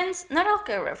reference, not like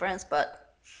a reference, but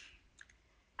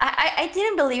I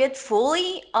didn't believe it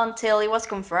fully until it was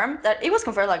confirmed. That it was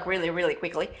confirmed like really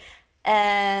quickly,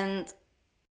 and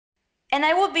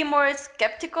I would be more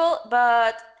skeptical,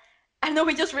 but I know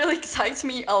it just really excites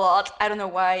me a lot. I don't know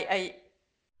why.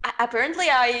 Apparently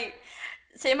I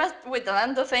same as with the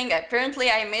Lando thing. Apparently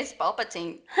I miss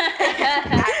Palpatine.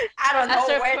 I don't A know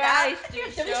where that. surprise to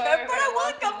But sure a a welcome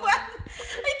welcome one. one.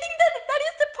 I think that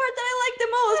is the part that I like the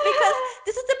most because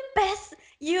this is the best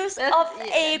use of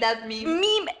a That meme.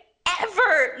 meme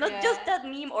ever. Not just Yeah. that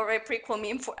meme or a prequel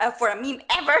meme for a meme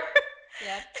ever.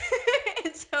 Yeah.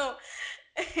 So,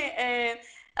 uh,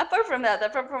 apart from that,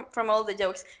 apart from all the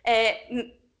jokes,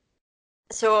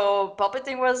 so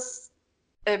Palpatine was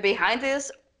behind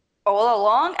this all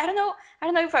along. I don't know. I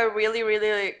don't know if I really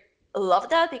love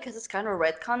that because it's kind of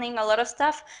retconning a lot of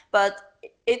stuff. But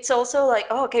it's also like,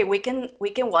 oh, okay, we can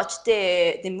watch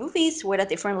the movies with a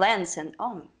different lens, and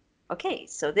okay,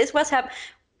 so this was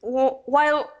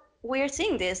while we're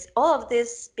seeing this, all of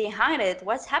this behind it,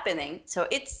 what's happening? So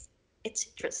it's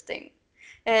interesting.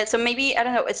 So maybe I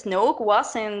don't know. Snoke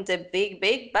wasn't the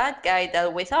big bad guy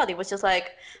that we thought. It was just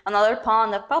like another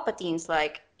pawn of Palpatine's,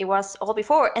 like it was all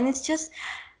before. And it's just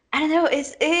I don't know.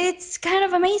 It's kind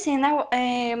of amazing now.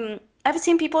 I've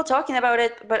seen people talking about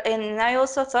it, but and I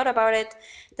also thought about it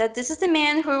that this is the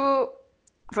man who,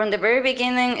 from the very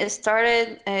beginning,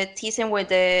 started teasing with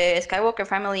the Skywalker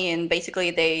family, and basically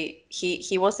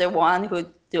he was the one who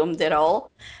doomed it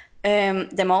all,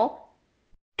 them all.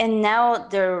 And now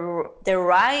the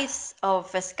rise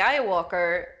of a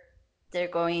Skywalker, they're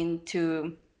going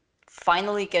to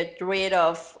finally get rid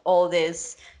of all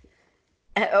this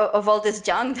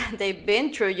junk that they've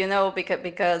been through,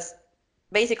 because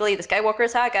basically the Skywalker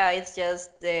saga is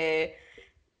just the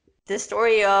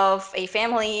story of a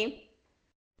family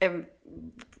um,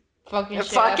 Fucking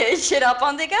shit up. fucking shit up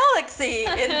on the galaxy,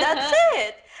 and that's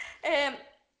it. Um,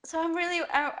 so I'm really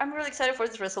excited for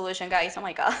this resolution, guys. Oh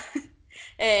my god.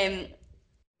 um,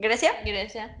 Grecia?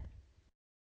 Grecia.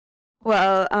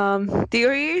 Well,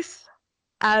 theories.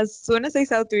 As soon as I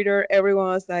saw Twitter, everyone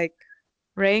was like,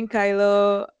 Rey and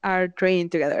Kylo are training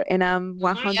together, and I'm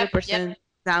Yep. 100%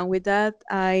 down with that.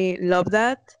 I love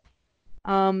that.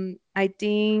 I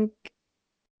think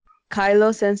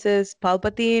Kylo senses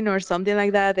Palpatine or something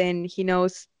like that, and he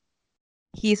knows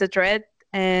he's a threat,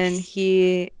 and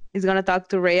he is gonna talk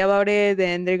to Rey about it,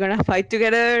 and they're gonna fight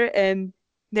together, and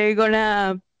they're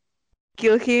gonna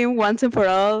kill him once and for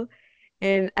all.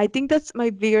 And I think that's my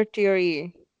bigger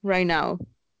theory right now.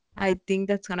 I think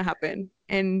that's gonna happen,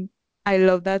 and I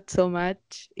love that so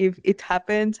much. If it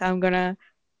happens, I'm gonna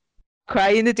cry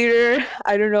in the theater.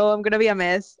 I don't know. I'm gonna be a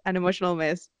mess, an emotional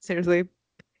mess. Seriously.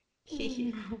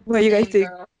 What do you guys Same think?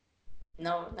 girl.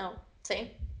 No, same.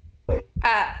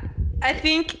 Uh, I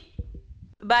think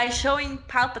by showing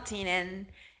Palpatine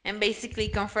and basically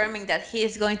confirming that he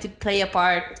is going to play a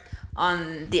part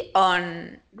on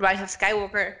Rise of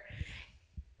Skywalker,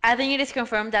 I think it is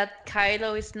confirmed that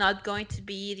Kylo is not going to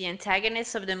be the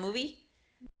antagonist of the movie.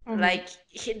 Mm-hmm. Like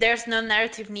there's no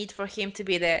narrative need for him to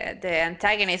be the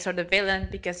antagonist or the villain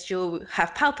because you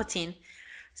have Palpatine.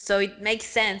 So it makes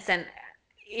sense, and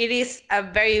it is a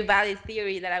very valid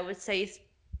theory that I would say is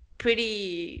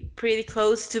pretty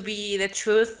close to be the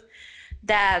truth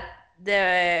that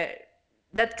the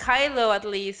that Kylo at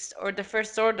least or the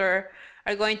First Order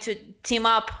are going to team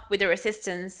up with the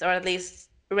Resistance or at least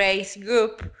Rey's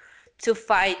group to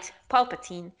fight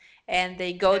Palpatine, and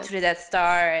they go to the Death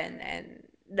Star and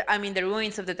I mean the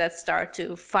ruins of the Death Star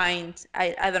to find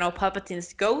I don't know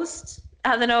Palpatine's ghost.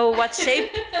 I don't know what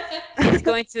shape he's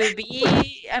going to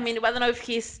be. I mean I don't know if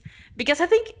he's because I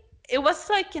think it was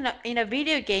like in a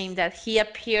video game that he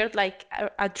appeared like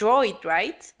a droid,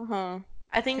 right? Uh-huh.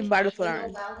 I In think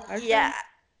Battlefront. yeah. Battlefront?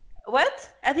 What?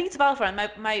 I think it's Battlefront.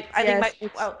 My I think Yes,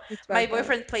 it's my Battlefront.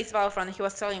 boyfriend plays Battlefront. He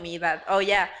was telling me that oh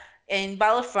yeah, in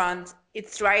Battlefront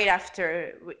it's right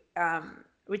after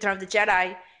Return of the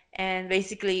Jedi, and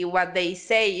basically what they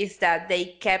say is that they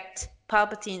kept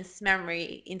Palpatine's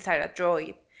memory inside a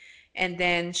droid, and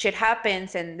then shit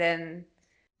happens, and then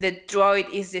the droid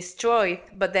is destroyed,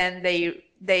 but then they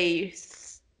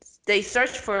search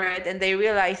for it and they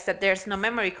realize that there's no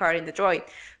memory card in the droid.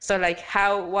 So like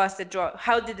how did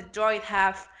the droid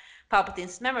have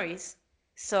Palpatine's memories?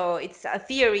 So it's a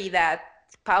theory that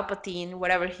Palpatine,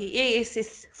 whatever he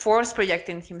is force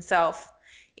projecting himself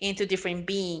into different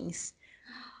beings.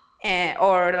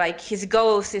 Or like his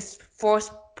ghost is force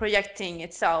projecting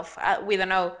itself. We don't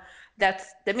know. That's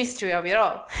the mystery of it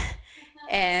all.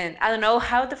 And I don't know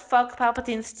how the fuck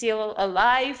Palpatine's still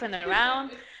alive and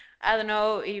around. I don't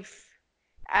know if,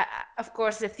 of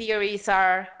course, the theories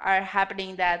are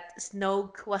happening that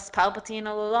Snoke was Palpatine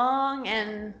all along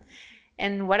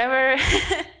and whatever.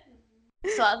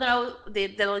 So I don't know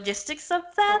the logistics of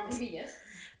that. Maybe yes.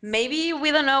 Maybe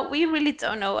we don't know. We really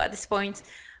don't know at this point.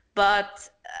 But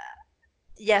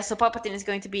yeah, so Palpatine is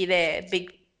going to be the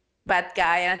big bad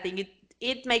guy, and I think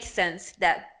it makes sense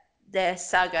that the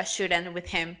saga should end with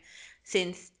him,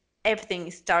 since everything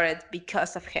started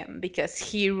because of him, because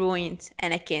he ruined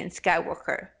Anakin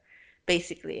Skywalker,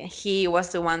 basically. And he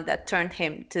was the one that turned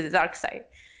him to the dark side.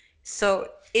 So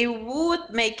it would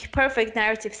make perfect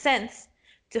narrative sense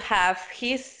to have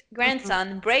his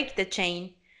grandson break the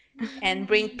chain and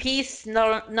bring peace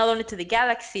not only to the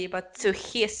galaxy but to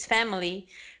his family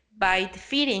by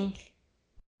defeating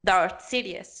Darth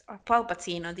Sidious or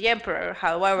Palpatine or the Emperor,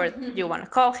 however you want to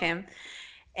call him.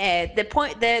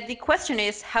 The question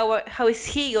is how is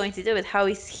he going to do it? How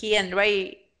is he and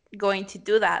Rey going to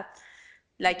do that?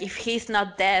 Like, if he's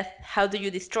not dead, how do you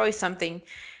destroy something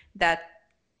that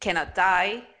cannot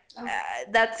die?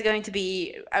 That's going to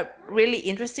be a really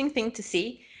interesting thing to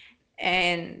see.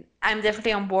 And I'm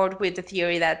definitely on board with the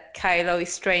theory that Kylo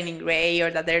is training Rey,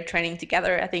 or that they're training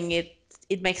together. I think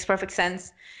it makes perfect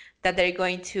sense that they're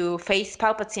going to face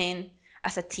Palpatine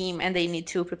as a team, and they need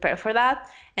to prepare for that.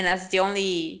 And as the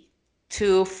only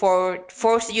two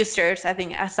Force users, I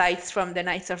think, aside from the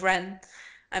Knights of Ren,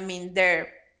 I mean,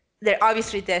 they're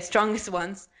obviously the strongest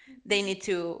ones. They need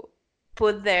to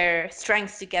put their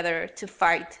strengths together to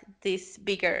fight this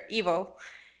bigger evil.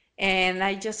 And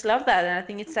I just love that, and I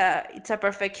think it's a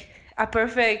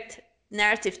perfect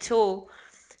narrative tool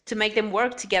to make them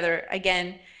work together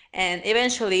again, and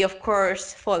eventually, of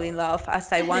course, fall in love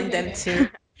as I want them to.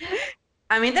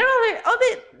 I mean, they're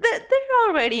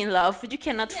already in love. You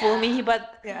cannot fool me,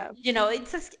 but Yeah.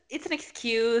 it's an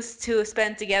excuse to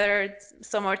spend together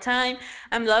some more time.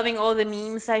 I'm loving all the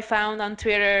memes I found on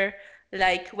Twitter,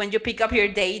 like when you pick up your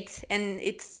date and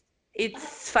it's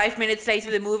 5 minutes late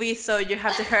to the movie, so you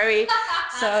have to hurry,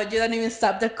 so you don't even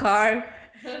stop the car,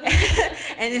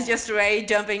 and it's just Ray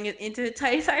jumping into the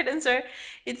TIE silencer.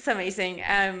 It's amazing.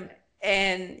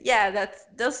 And yeah,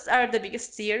 those are the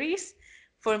biggest theories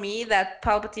for me, that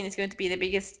Palpatine is going to be the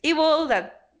biggest evil,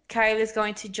 that Kyle is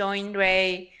going to join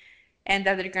Rey, and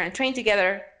that they're going to train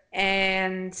together.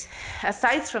 And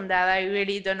aside from that, I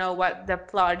really don't know what the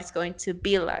plot is going to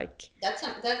be like. That's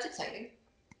exciting.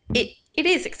 It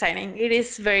is exciting. It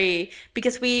is very,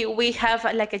 because we have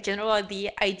like a general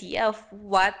idea of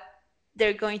what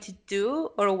they're going to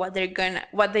do, or what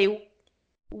they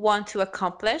want to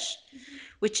accomplish,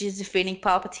 which is defeating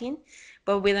Palpatine,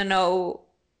 but we don't know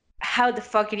how the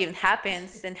fuck it even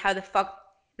happens and how the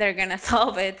fuck they're gonna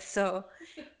solve it. So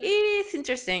it is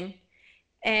interesting.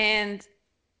 And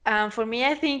for me,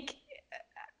 I think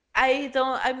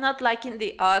I'm not liking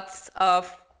the odds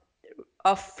of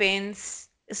Finn's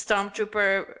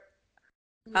stormtrooper.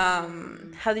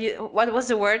 What was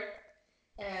the word?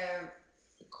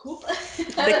 Coup.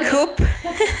 The coup.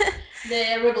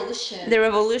 The revolution. The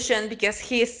revolution, because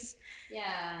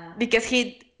Yeah.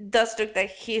 he does look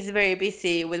like he's very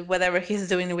busy with whatever he's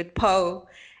doing with Poe,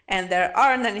 and there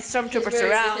aren't any stormtroopers He's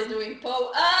around. doing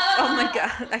Poe. Oh my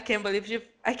god, I can't believe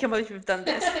you've done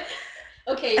this.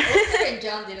 Okay, Oscar and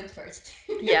John did it first.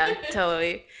 Yeah,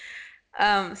 totally.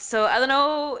 So I don't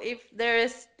know if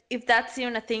that's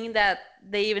even a thing that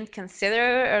they even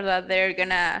consider, or that they're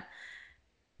gonna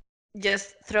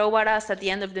just throw at us at the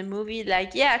end of the movie,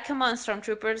 like, yeah, come on,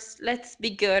 stormtroopers, let's be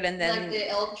good, and then Like the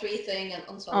L3 thing and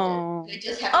on Solo. Oh. They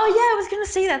just have. Oh yeah, I was gonna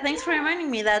say that. Thanks for reminding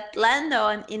me that Lando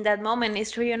in that moment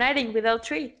is reuniting with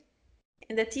L3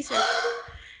 in the teaser.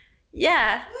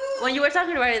 Yeah, when you were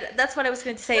talking about it, that's what I was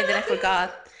going to say, and then I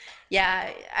forgot. Yeah,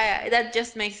 that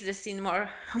just makes the scene more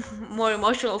more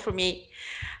emotional for me.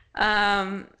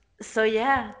 So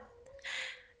yeah.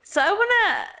 So I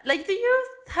wanna, like, do you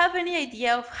have any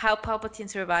idea of how Palpatine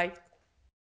survived?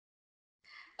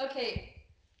 Okay.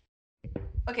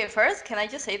 Okay, first, can I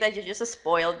just say that you just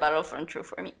spoiled Battlefront 2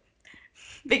 for me?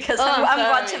 Because I'm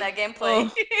watching a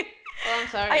gameplay. Oh, I'm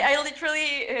sorry. I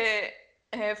literally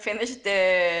finished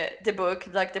the book,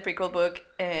 like the prequel book,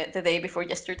 the day before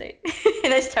yesterday,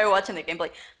 and I started watching the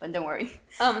gameplay. But don't worry.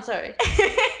 Oh, I'm sorry.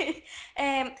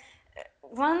 um,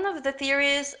 one of the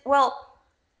theories, well,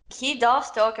 he does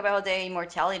talk about the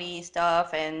immortality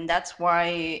stuff, and that's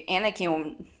why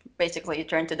Anakin basically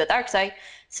turned to the dark side.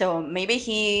 So maybe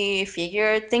he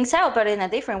figured things out, but in a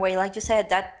different way. Like you said,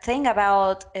 that thing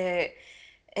about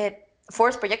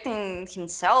Force projecting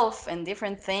himself and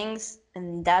different things,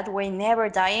 and that way never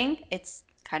dying, it's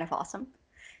kind of awesome.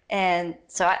 And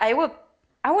so I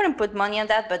wouldn't put money on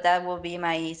that, but that will be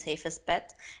my safest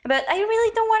bet. But I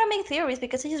really don't want to make theories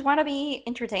because I just want to be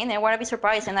entertained. I want to be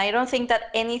surprised, and I don't think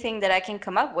that anything that I can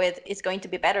come up with is going to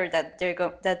be better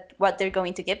that what they're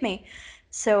going to give me.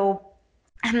 So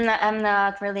I'm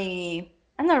not really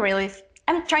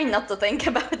I'm trying not to think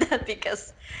about that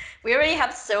because we already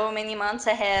have so many months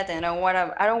ahead, and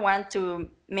I don't want to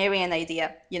marry an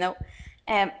idea, you know.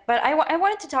 But I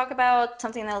wanted to talk about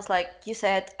something else, like you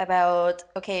said about,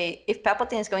 okay, if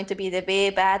Palpatine is going to be the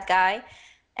big bad guy,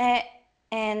 uh,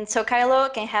 and so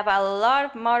Kylo can have a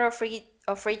lot more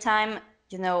free time,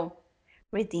 you know,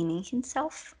 redeeming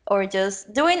himself or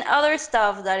just doing other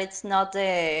stuff that it's not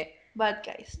the Bad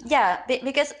guy stuff. yeah,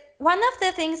 because one of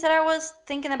the things that I was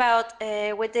thinking about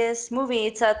with this movie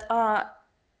is that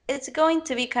it's going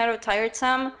to be kind of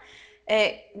tiresome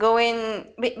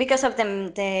because of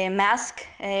the mask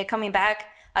coming back.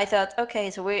 I thought, okay,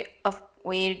 so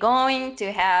we're going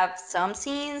to have some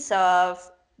scenes of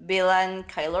Bill and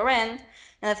Kylo Ren,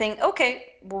 and I think,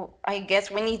 okay, well, I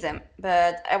guess we need them,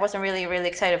 but I wasn't really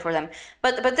excited for them.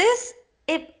 But this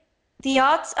it the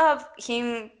odds of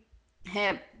him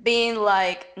being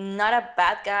like not a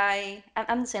bad guy.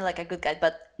 I'm not saying like a good guy,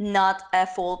 but not a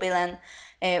full villain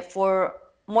for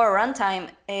more runtime.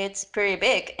 It's pretty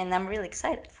big, and I'm really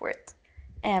excited for it.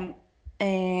 Um,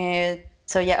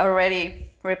 so yeah, I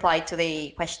already replied to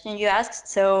the question you asked.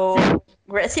 So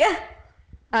Grecia.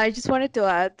 I just wanted to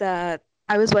add that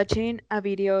I was watching a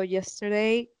video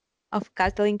yesterday of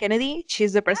Kathleen Kennedy.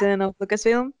 She's the president of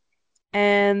Lucasfilm,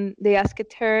 and they asked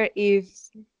her if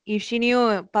she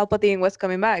knew Palpatine was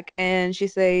coming back, and she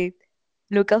said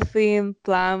Lucasfilm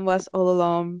plan was all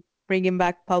along bringing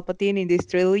back Palpatine in this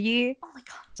trilogy. Oh my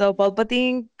god. So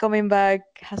Palpatine coming back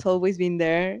has always been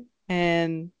there,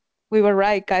 and we were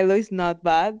right. Kylo is not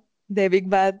bad. The big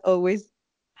bad always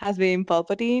has been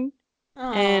Palpatine.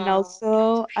 And Oh.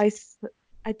 also, I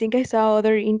think I saw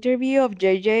other interview of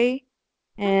JJ,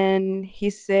 and he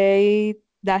said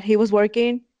that he was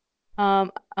working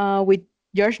with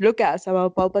George Lucas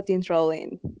about Palpatine's role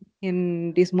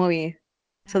in this movie.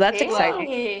 So that's exciting.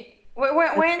 Hey,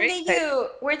 That's very exciting.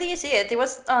 where did you see it? It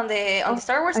was on the Oh,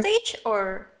 Star Wars I, stage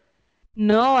or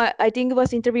no, I think it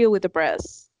was interview with the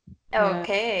press. Yeah.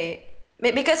 okay?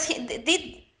 Because he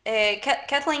did.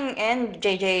 Kathleen and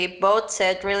JJ both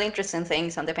said really interesting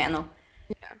things on the panel.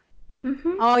 Yeah.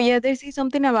 Mm-hmm. Oh yeah, they say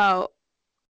something about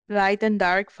light and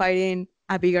dark fighting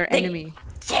a bigger They, enemy.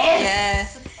 yes,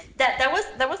 Yes. that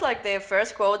was like the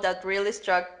first quote that really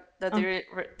Um,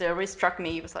 that really struck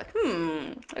me. It was like,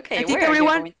 I okay, think where are they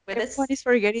going with everyone this? is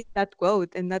forgetting that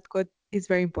quote, and that quote is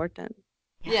very important.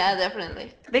 Yeah,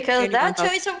 definitely. Because Anyone talk? that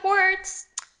choice of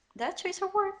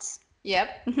words.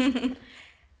 Yep.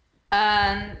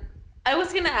 And I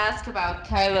was gonna ask about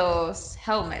Kylo's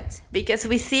helmet because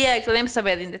we see a glimpse of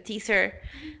it in the teaser.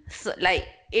 So, like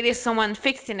it is someone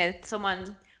fixing it,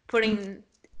 someone putting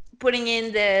putting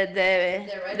in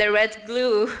the red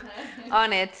glue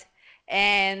on it,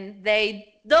 and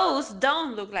those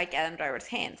don't look like Adam Driver's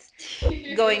hands.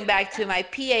 Going back to my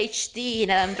PhD in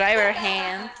Adam Driver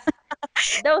hands,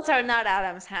 those are not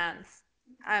Adam's hands.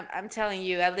 I'm telling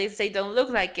you, at least they don't look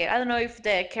like it. I don't know if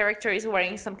the character is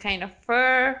wearing some kind of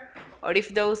fur or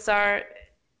if those are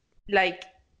like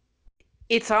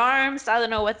its arms. I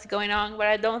don't know what's going on, but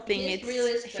I don't think He's it's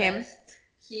really him. stressed.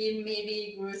 He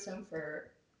maybe grew some fur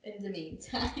in the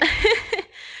meantime.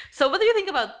 So what do you think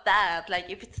about that? Like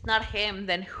if it's not him,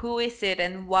 then who is it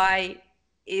and why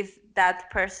is that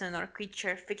person or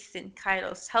creature fixing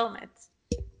Kylo's helmet?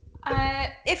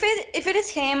 If it is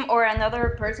him or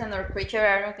another person or creature,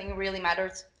 I don't think it really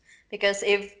matters, because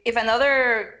if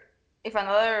another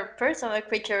person or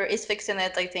creature is fixing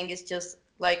it, I think it's just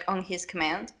like on his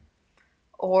command,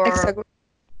 or Exactly.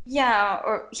 yeah,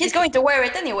 or he's Ex- going to wear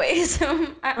it anyway, so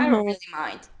I don't uh-huh. really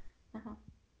mind. Uh-huh.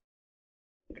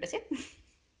 Gracias.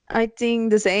 I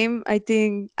think the same. I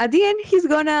think at the end he's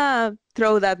gonna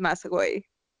throw that mask away.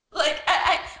 Like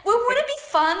well, would it be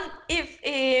fun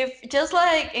if just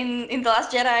like in the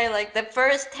Last Jedi, like the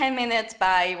first 10 minutes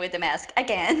by with the mask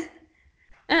again?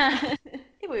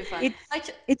 It would be fun. It's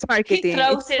Like, it's He marketing. It's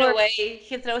throws it for away.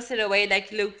 He throws it away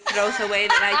like Luke throws away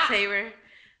the lightsaber.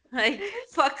 Like,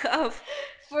 fuck off.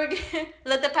 forget,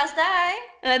 let the past die.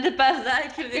 Let the past die,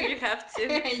 kill if you have to.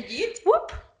 Yeet.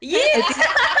 Whoop! I Yeet!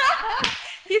 think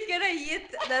He's gonna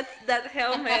yeet that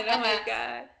helmet. Oh my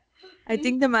god. I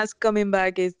think the mask coming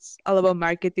back is all about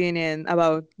marketing and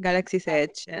about Galaxy's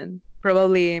Edge and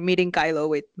probably meeting Kylo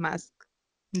with mask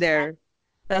there.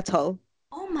 That's all.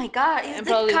 Oh my god, is And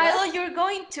the probably what? Kylo you're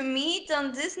going to meet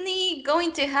on Disney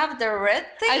going to have the red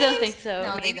I don't think things? so.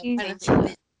 No, they don't. Maybe I They don't think so.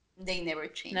 changed. They never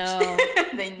changed. No,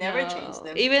 They never no. changed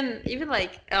them. Even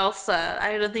like Elsa,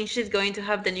 I don't think she's going to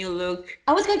have the new look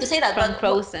I was going to say that, from but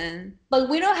Frozen. but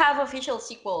we don't have official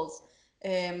sequels.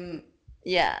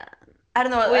 Yeah, I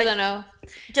don't know. we don't know.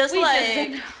 Just We just like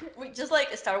don't know. just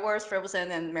like Star Wars,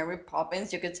 Frozen, and Mary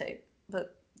Poppins, you could say,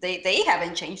 but they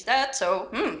haven't changed that. So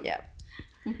Yeah.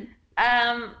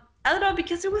 I don't know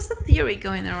because there was a theory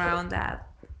going around that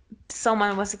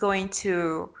someone was going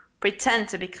to pretend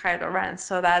to be Kylo Ren,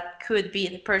 so that could be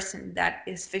the person that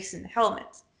is fixing the helmet.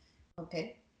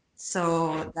 Okay.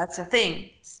 So that's a thing.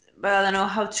 But I don't know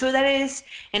how true that is.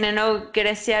 And I know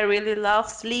Grecia really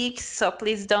loves leaks, so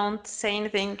please don't say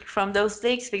anything from those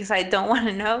leaks because I don't want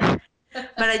to know.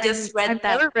 But I just read I've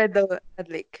that. never read that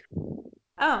leak.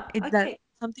 Oh, That okay.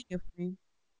 something new for me.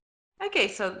 Okay,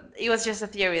 so it was just a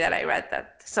theory that I read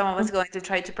that someone was going to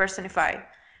try to personify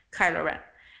Kylo Ren.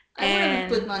 I wouldn't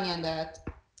put And money on that.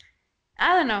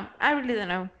 I don't know. I really don't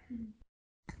know.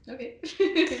 Okay.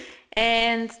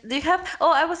 And do you have?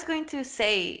 Oh, I was going to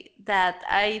say that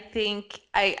I think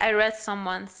I read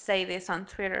someone say this on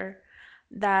Twitter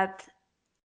that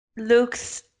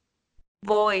Luke's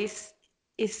voice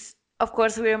is, of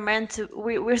course,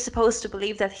 we're supposed to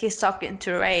believe that he's talking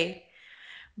to Rey,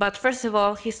 but first of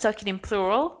all, he's talking in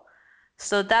plural,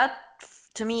 so that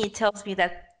to me tells me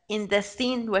that in the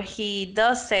scene where he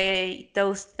does say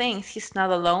those things, he's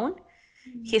not alone.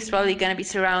 He's probably going to be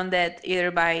surrounded either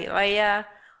by Leia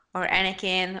or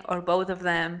Anakin or both of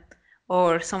them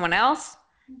or someone else.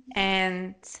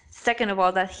 And second of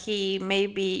all, that he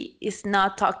maybe is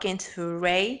not talking to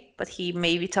Rey, but he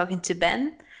may be talking to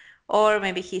Ben, or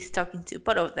maybe he's talking to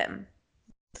both of them.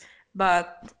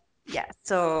 But yeah,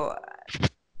 so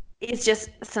it's just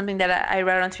something that I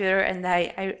read on Twitter and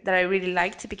that I really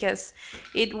liked because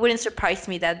it wouldn't surprise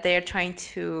me that they're trying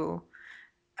to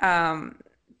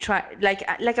try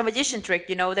like a magician trick,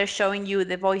 you know, they're showing you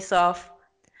the voice of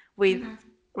with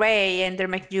Ray and they're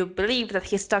making you believe that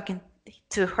he's talking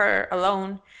to her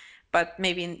alone, but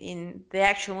maybe in the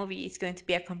actual movie it's going to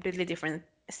be a completely different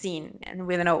scene and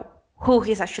we don't know who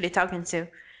he's actually talking to.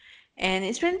 And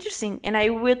it's really interesting and I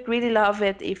would really love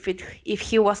it if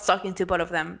he was talking to both of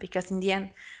them because in the end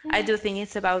I do think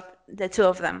it's about the two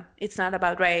of them. It's not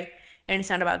about Ray and it's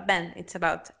not about Ben. It's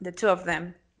about the two of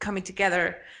them coming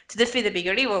together to defeat the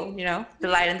bigger evil, you know, the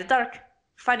light and the dark,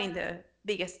 fighting the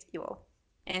biggest evil.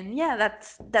 And yeah,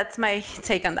 that's my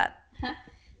take on that.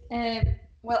 Uh,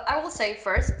 well, I will say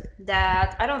first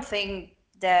that I don't think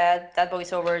that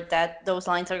voiceover, that those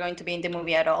lines are going to be in the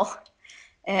movie at all.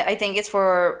 I think it's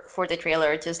for the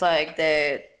trailer, just like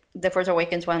the Force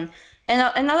Awakens one, and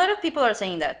a lot of people are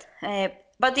saying that.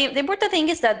 But the important thing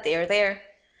is that they're there,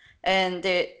 and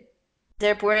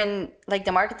they're putting like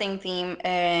the marketing team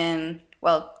and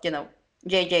well, you know,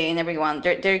 JJ and everyone.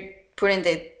 They're putting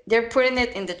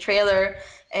it in the trailer.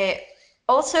 Uh,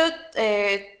 Also,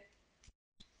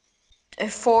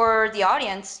 for the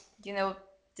audience, you know,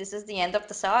 this is the end of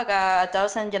the saga.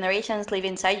 1,000 generations live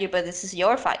inside you, but this is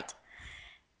your fight.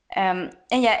 And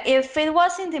yeah, if it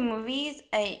was in the movies,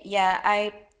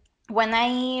 I when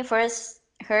I first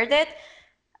heard it,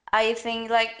 I think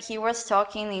like he was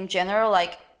talking in general,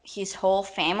 like his whole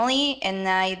family, and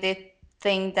I did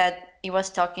think that he was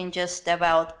talking just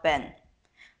about Ben.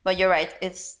 But you're right,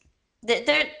 it's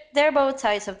they're both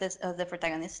sides of this of the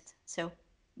protagonist, so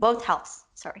both halves.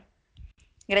 Sorry,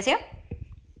 Gracia.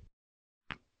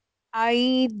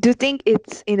 I do think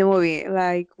it's in the movie,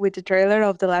 like with the trailer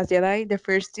of The Last Jedi, the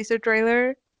first teaser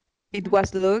trailer, it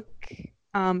was Luke,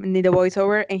 and in the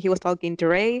voiceover, and he was talking to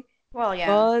Rey. Well, yeah,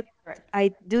 But right.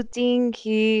 I do think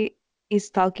he is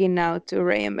talking now to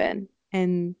Rey and Ben,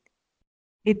 and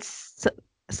it's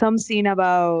some scene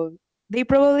about they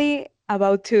probably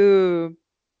about to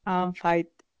fight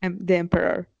the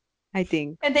Emperor, I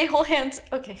think. And they hold hands.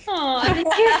 Okay. Oh, the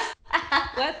kiss.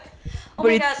 What? Oh But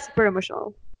my it's god. super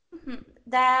emotional.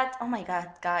 That, oh my god,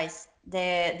 guys.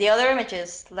 The other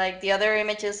images, like the other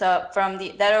images from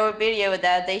that old video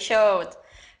that they showed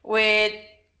with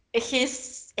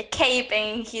his cape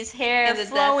and his hair In the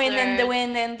flowing in the desert.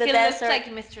 wind in the He looks desert. like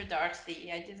Mr.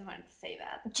 Darcy. I just wanted to say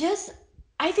that. Just,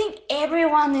 I think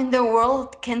everyone in the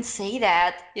world can say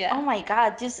that. Yeah. Oh my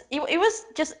god, just it was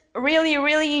just really,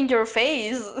 really in your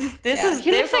face. This Yeah, is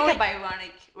he looks like definitely. a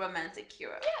Byronic romantic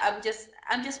hero. I'm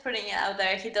just putting it out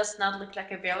there. He does not look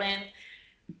like a villain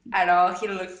at all. He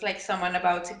looks like someone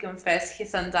about to confess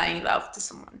his undying love to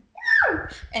someone.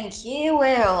 And he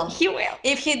will. He will.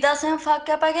 If he doesn't fuck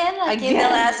up again, like in the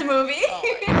Again. last movie. Oh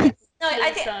my god. No,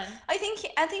 Luke's son. I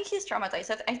think he's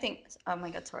traumatized. I think. Oh my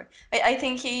god, sorry. I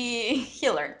think he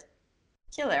learned.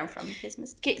 He learned from his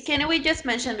mistakes. Can we just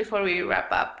mention before we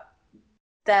wrap up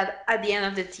that at the end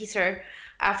of the teaser,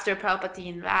 after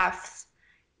Palpatine laughs,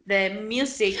 the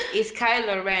music is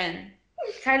Kylo Ren's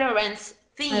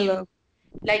I theme, love.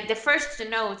 like the first two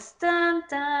notes, dun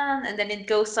dun, and then it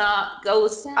goes up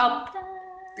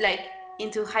like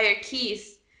into higher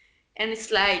keys, and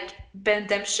it's like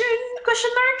Bendemption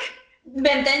question mark.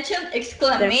 Bentension There's a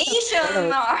exclamation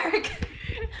lot. mark.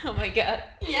 Oh my god.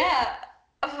 Yeah.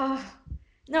 Oh.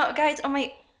 No, guys, oh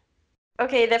my.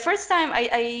 Okay, the first time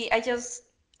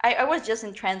I was just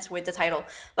entranced with the title,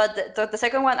 but the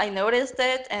second one I noticed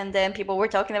it, and then people were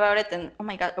talking about it, and oh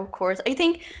my god, of course. I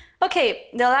think, okay,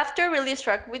 the laughter really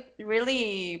struck with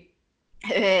really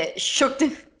shook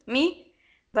me,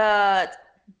 but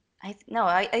no,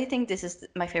 I think this is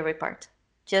my favorite part.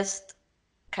 Just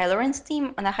Kylo Ren's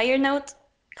theme on a higher note,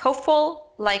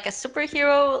 hopeful, like a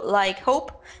superhero, like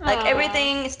hope, like Aww.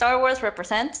 everything Star Wars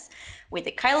represents, with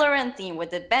the Kylo Ren theme,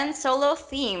 with the Ben Solo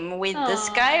theme, with the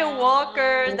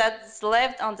Skywalker Aww. that's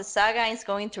left on the saga and is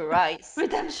going to rise.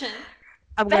 Redemption.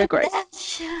 I'm gonna cry.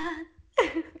 Redemption!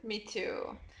 Me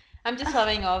too. I'm just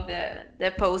loving all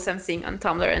the posts I'm seeing on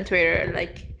Tumblr and Twitter,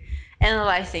 like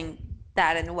analyzing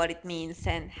that and what it means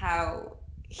and how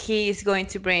he's going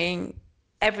to bring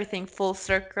everything full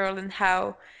circle and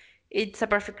how it's a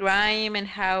perfect rhyme and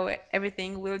how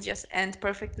everything will just end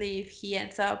perfectly if he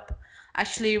ends up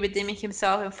actually redeeming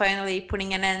himself and finally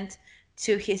putting an end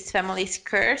to his family's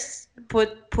curse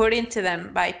put into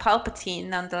them by Palpatine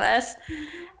nonetheless.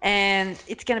 And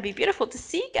it's gonna be beautiful to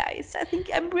see, guys. I think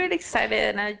I'm really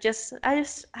excited, and I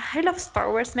love Star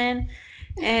Wars, man.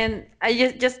 And I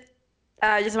just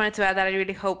wanted to add that I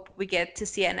really hope we get to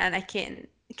see an Anakin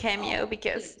cameo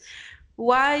because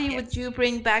why would Yes. you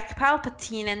bring back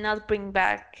Palpatine and not bring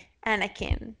back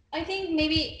Anakin? I think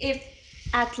maybe if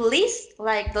at least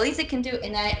like the least they can do,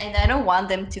 and I don't want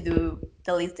them to do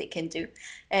the least they can do,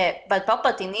 but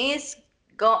Palpatine is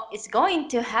going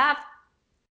to have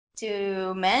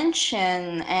to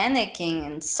mention Anakin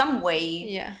in some way.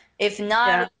 Yeah. If not,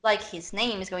 Yeah, like his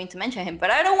name is going to mention him, but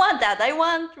I don't want that. I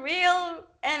want real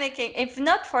Anakin. If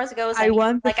not Force Ghost, I I mean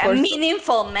want the like a Force Ghost.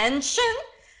 meaningful mention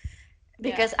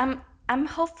Yeah. because I'm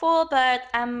hopeful, but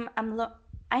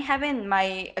I having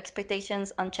my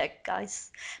expectations unchecked,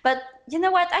 guys. But you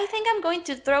know what? I think I'm going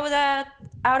to throw that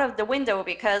out of the window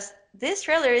because this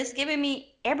trailer is giving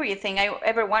me everything I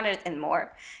ever wanted and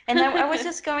more. And I was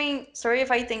just going. Sorry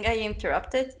if I think I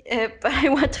interrupted, but I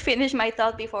want to finish my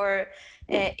thought before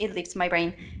it leaves my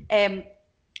brain.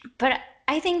 But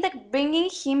I think that bringing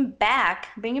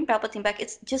Palpatine back,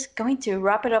 it's just going to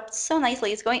wrap it up so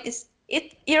nicely.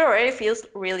 It already feels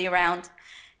really round,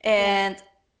 and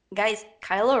guys,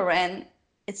 Kylo Ren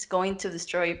is going to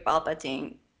destroy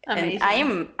Palpatine, and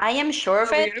Amazing. I am sure of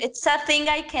So it. beautiful. It's a thing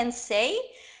I can say,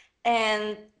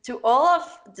 and to all of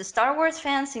the Star Wars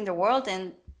fans in the world,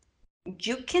 and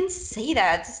you can say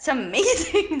that. It's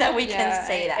amazing that we can Yeah,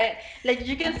 say that. like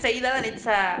you can say that, and it's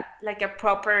a like a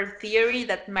proper theory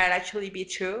that might actually be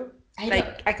true, I know.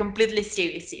 like a completely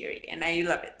serious theory, and I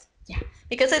love it. Yeah,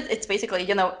 because it's basically,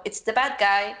 it's the bad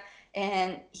guy,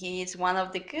 and he's one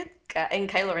of the good guy, and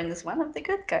Kylo Ren is one of the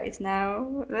good guys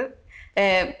now.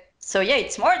 So yeah,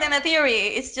 it's more than a theory.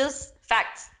 It's just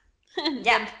facts.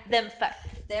 Yeah, Them facts.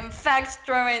 them facts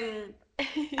thrown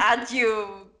at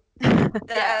you. Yeah,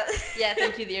 Uh, yeah.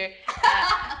 Thank you, dear.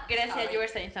 Gracia, Sorry. you were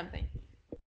saying something.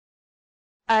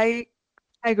 I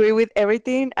agree with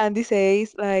everything Andy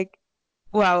says. Like,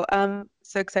 wow, I'm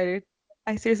so excited.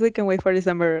 I seriously can wait for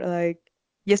December. Like,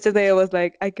 yesterday I was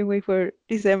like, I can wait for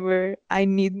December. I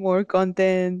need more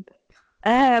content.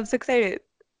 I'm so excited.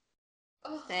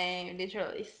 Same,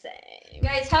 literally same.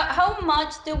 Guys, how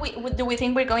much do we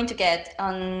think we're going to get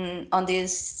on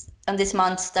these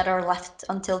months that are left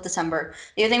until December?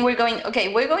 Do you think we're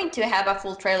going to have a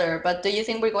full trailer, but do you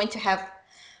think we're going to have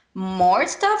more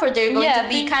stuff, or they're going Yeah, to I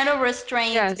be think kind of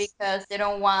restrained Yes. because they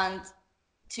don't want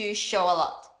to show a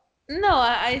lot? no.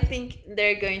 I think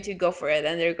they're going to go for it,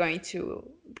 and they're going to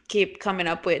keep coming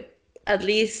up with at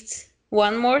least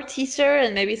one more teaser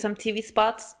and maybe some TV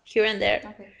spots here and there.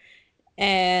 Okay.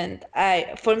 And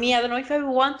for me, I don't know if I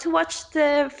want to watch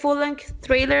the full-length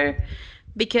trailer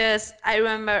because I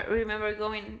remember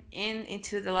going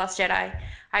into The Last Jedi.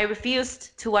 I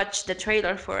refused to watch the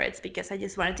trailer for it because I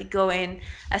just wanted to go in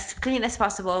as clean as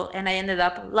possible, and I ended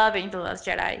up loving The Last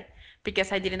Jedi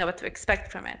because I didn't know what to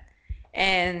expect from it.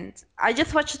 And I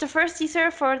just watched the first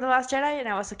teaser for The Last Jedi and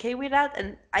I was okay with that.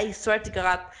 And I swear to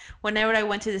God, whenever I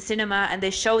went to the cinema and they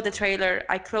showed the trailer,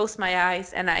 I closed my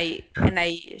eyes and I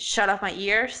shut off my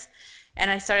ears and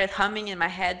I started humming in my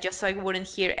head just so I wouldn't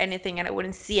hear anything and I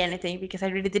wouldn't see anything because I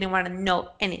really didn't want to know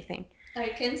anything. I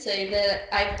can say that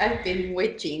I've been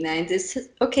with Gina in these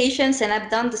occasions, and I've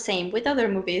done the same with other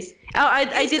movies. Oh, I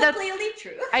It's did that. completely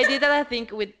true. I did that. I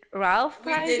think with Ralph.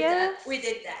 We I did that. guess. We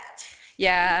did that.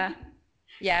 Yeah,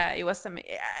 yeah. It was I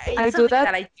it's do something that.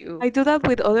 that I do. I do that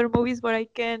with other movies, but I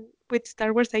can with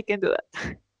Star Wars. I can do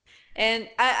that. And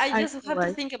I I just don't know have to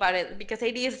why. think about it because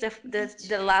it is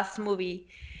the last movie,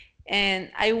 and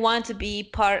I want to be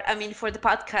part. I mean, for the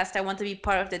podcast, I want to be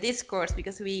part of the discourse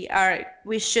because we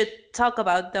should talk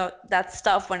about that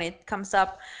stuff when it comes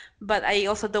up. But I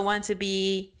also don't want to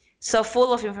be so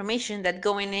full of information that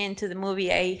going into the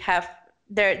movie I have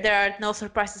there are no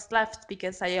surprises left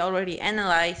because I already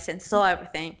analyzed and saw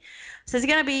everything. So it's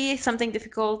gonna be something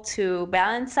difficult to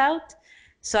balance out.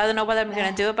 So I don't know what I'm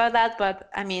gonna do about that, but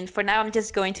I mean, for now, I'm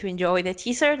just going to enjoy the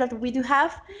teaser that we do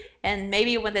have, and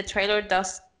maybe when the trailer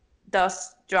does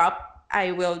drop,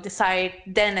 I will decide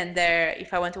then and there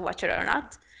if I want to watch it or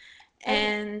not.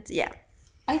 And yeah,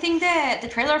 I think the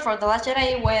trailer for The Last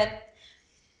Jedi went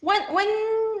when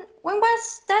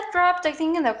was that dropped? I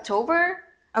think in October.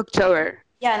 October.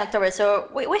 Yeah, in October. So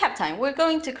we have time. We're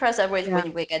going to cross that bridge Yeah.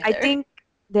 when we get I there. think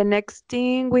the next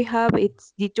thing we have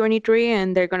it's D23,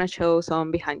 and they're gonna show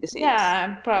some behind the scenes. yeah, Oh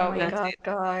my probably. That's God, it.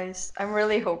 guys! I'm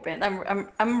really hoping. I'm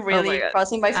Oh my really god.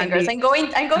 crossing my fingers. Andy,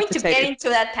 I'm I'm going so to get excited. into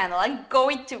that panel. I'm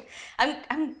going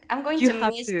You to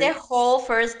have miss to. the whole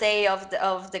first day of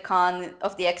the con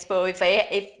of the expo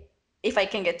if I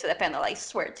can get to the panel. I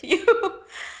swear to you.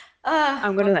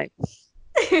 I'm gonna like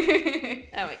Oh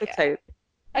my god. excited.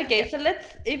 Okay, so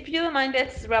if you don't mind,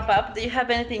 let's wrap up. Do you have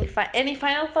any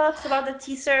final thoughts about the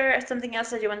teaser or something else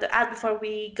that you want to add before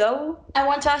we go? I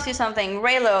want to ask you something,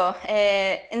 Raylo.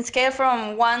 In scale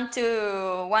from 1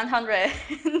 to 100,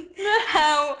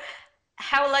 how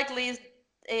how likely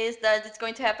is that it's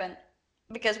going to happen?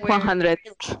 Because we're 100.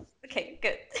 okay,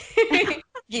 good.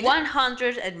 Gina?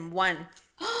 101.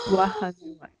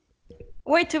 101.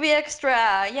 Wait to be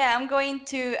extra. Yeah, I'm going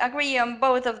to agree on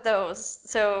both of those.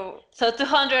 So, So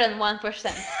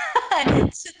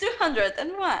 201%. so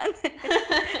 201.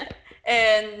 And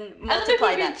I don't know if we're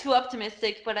multiply being that. too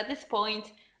optimistic, but at this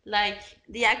point, like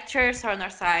the actors are on our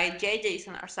side, JJ is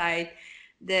on our side,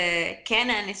 the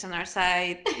canon is on our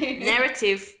side,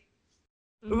 narrative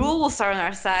Mhm. rules are on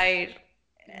our side,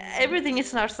 everything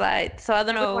is on our side. So I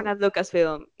don't Everyone know. at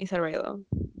Lucasfilm is a Raylo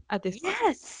at this point.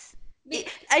 Yes.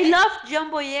 I loved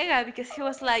John Boyega because he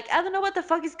was like, I don't know what the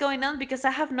fuck is going on because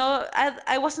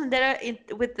I wasn't there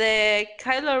with the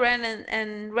Kylo Ren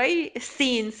and Rey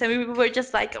scenes, and we were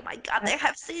just like, oh my god, Yeah. they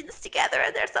have scenes together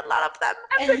and there's a lot of them.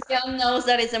 And John knows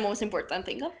that is the most important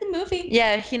thing of the movie.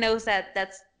 Yeah, he knows that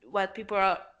that's what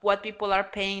people are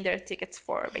paying their tickets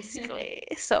for, basically.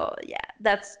 So yeah,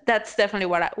 that's definitely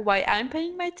why I'm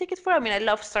paying my ticket for. I mean, I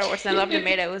love Star Wars and I love the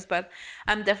Tomatoes, but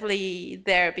I'm definitely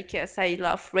there because I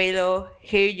love Raylo.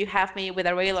 Here you have me with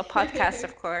a Raylo podcast,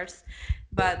 of course,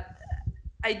 but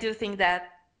I do think that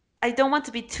I don't want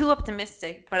to be too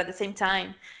optimistic, but at the same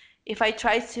time, if I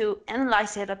try to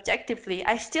analyze it objectively,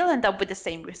 I still end up with the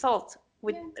same result,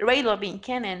 with Raylo being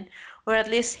canon, or at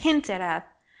least hinted at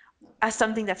as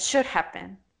something that should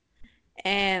happen.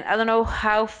 And I don't know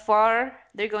how far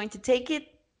they're going to take it,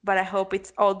 but I hope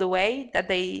it's all the way, that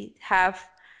they have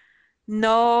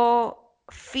no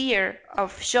fear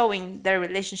of showing their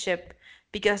relationship,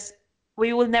 because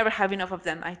we will never have enough of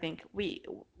them. I think we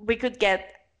could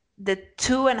get the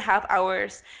 2.5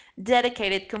 hours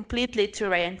dedicated completely to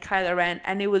Rey and Kylo Ren,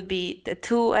 and it would be the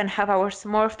 2.5 hours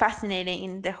more fascinating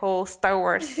in the whole Star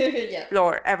Wars Yeah.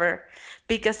 lore ever,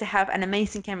 because they have an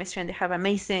amazing chemistry and they have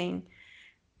amazing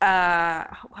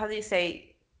how do you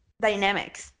say,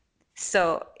 dynamics.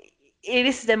 So it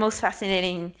is the most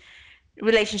fascinating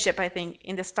relationship, I think,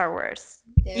 in the Star Wars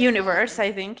universe,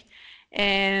 I think.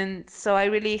 And so I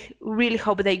really, really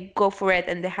hope they go for it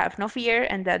and they have no fear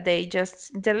and that they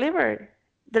just deliver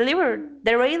the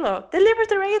Raylo,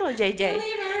 JJ.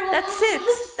 That's it.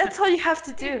 That's all you have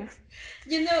to do.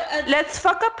 You know, Let's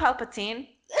fuck up Palpatine,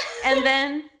 and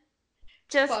then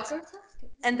just fuck ourselves.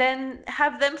 and then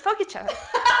have them fuck each other.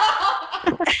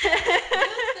 Good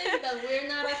thing that we're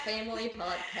not a family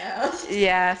podcast.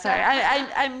 Yeah, sorry.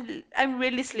 I'm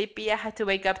really sleepy. I had to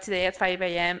wake up today at 5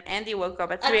 a.m. Andy woke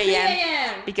up at 3 a.m. 3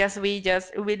 a.m. because we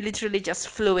literally just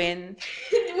flew in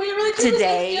We really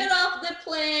today. just get off the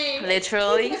plane.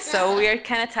 Literally. So we are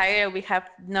kind of tired. We have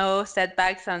no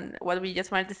setbacks on what we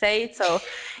just wanted to say. So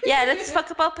yeah, let's fuck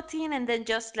up Palpatine and then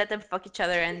just let them fuck each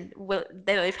other and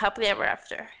they live happily ever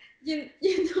after. You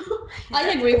know, I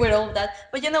agree with all of that.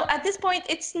 But you know, at this point,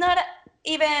 it's not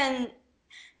even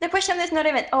the question is not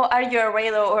even, oh, are you a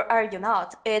Raylo or are you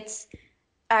not? It's,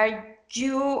 are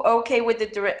you okay with the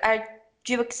direct?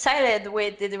 you excited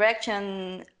with the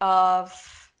direction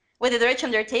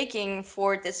they're taking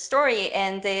for this story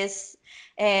and this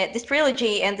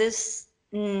trilogy and this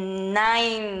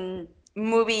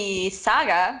 9-movie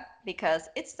saga? Because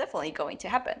it's definitely going to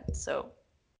happen. So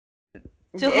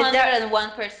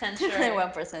 201% sure.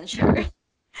 1% sure.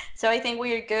 So I think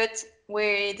we're good.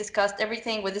 We discussed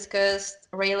everything. We discussed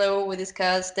Raylo. We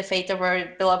discussed the fate of our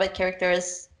beloved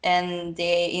characters and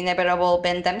the inevitable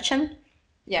redemption.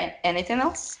 Yeah. Anything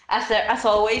else? As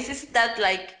always, is that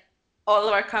like all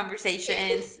of our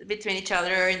conversations between each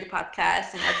other in the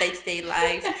podcast and our day-to-day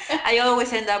lives, I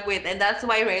always end up with, and that's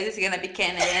why Ray is gonna be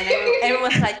canon. And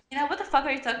everyone's like, what the fuck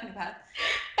are you talking about?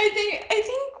 I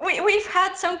think we've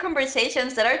had some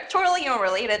conversations that are totally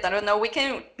unrelated. I don't know. We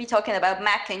can be talking about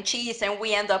mac and cheese, and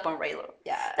we end up on Raylo.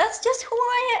 Yeah. That's just who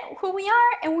we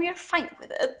are, and we are fine with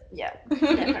it. Yeah,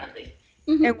 definitely.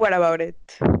 And what about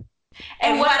it?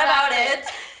 And what about it?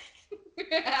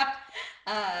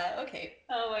 Okay.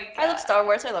 Oh my god. I love Star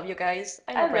Wars. I love you guys.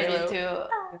 I love you Raylo. too.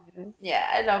 Yeah,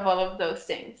 I love all of those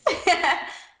things.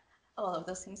 All of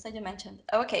those things that you mentioned.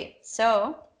 Okay,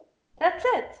 so That's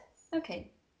it.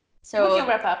 okay. We So can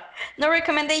wrap up. no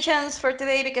recommendations for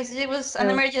today because it was an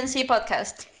No. emergency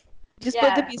podcast. Just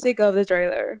put the Yeah. music of the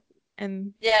trailer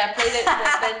and Yeah, play the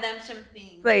redemption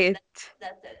theme. play it.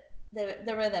 That's it.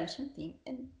 The redemption theme,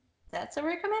 and that's a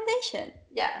recommendation.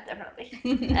 Yeah, definitely.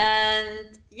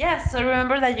 And yeah, so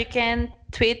remember that you can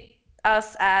tweet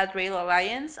us at Rail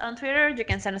Alliance on Twitter. You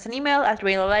can send us an email at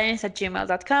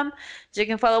railalliance@gmail.com. You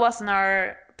can follow us on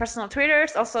our personal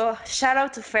Twitters. Also, shout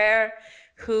out to Fair,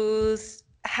 whose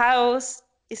house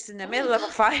is in the middle of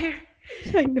a fire.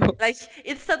 I know. Like,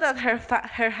 it's not that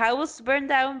her house burned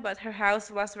down, but her house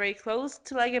was very close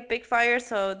to like a big fire,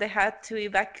 so they had to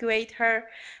evacuate her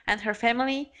and her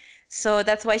family. So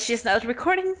that's why she's not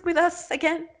recording with us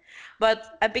again.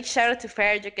 But a big shout out to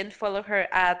Fair. You can follow her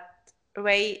at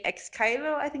Ray X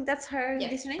Kylo. I think that's her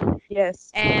username.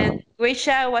 Yes. And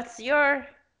Grisha, what's your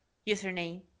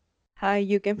username? Hi,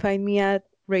 you can find me at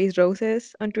Raise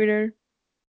Roses on Twitter.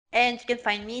 And you can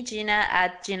find me, Gina,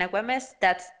 at Gina Guemes.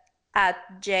 That's at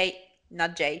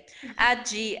not J, at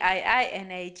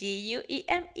GIINAGUEMES.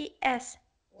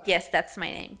 Yes, that's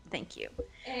my name. Thank you.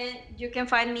 And you can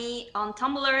find me on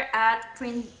Tumblr at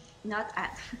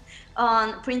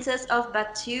on Princess of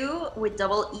Batu with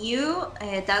double U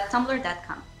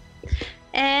 .tumblr.com.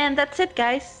 And that's it,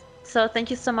 guys. So thank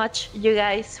you so much, you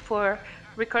guys, for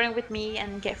recording with me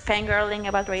and fangirling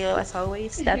about Raylo as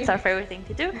always. That's our favorite thing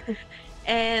to do.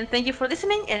 And thank you for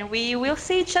listening, and we will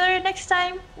see each other next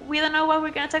time. We don't know what we're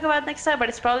gonna talk about next time, but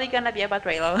it's probably gonna be about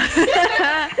Raylo.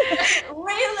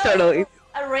 Raylo, Totally.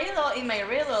 a Raylo in my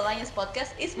Raylo Alliance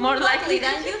podcast is more likely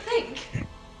than you think.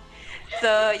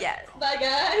 So yeah, Bye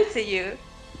guys. see you.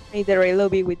 May the Raylo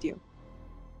be with you.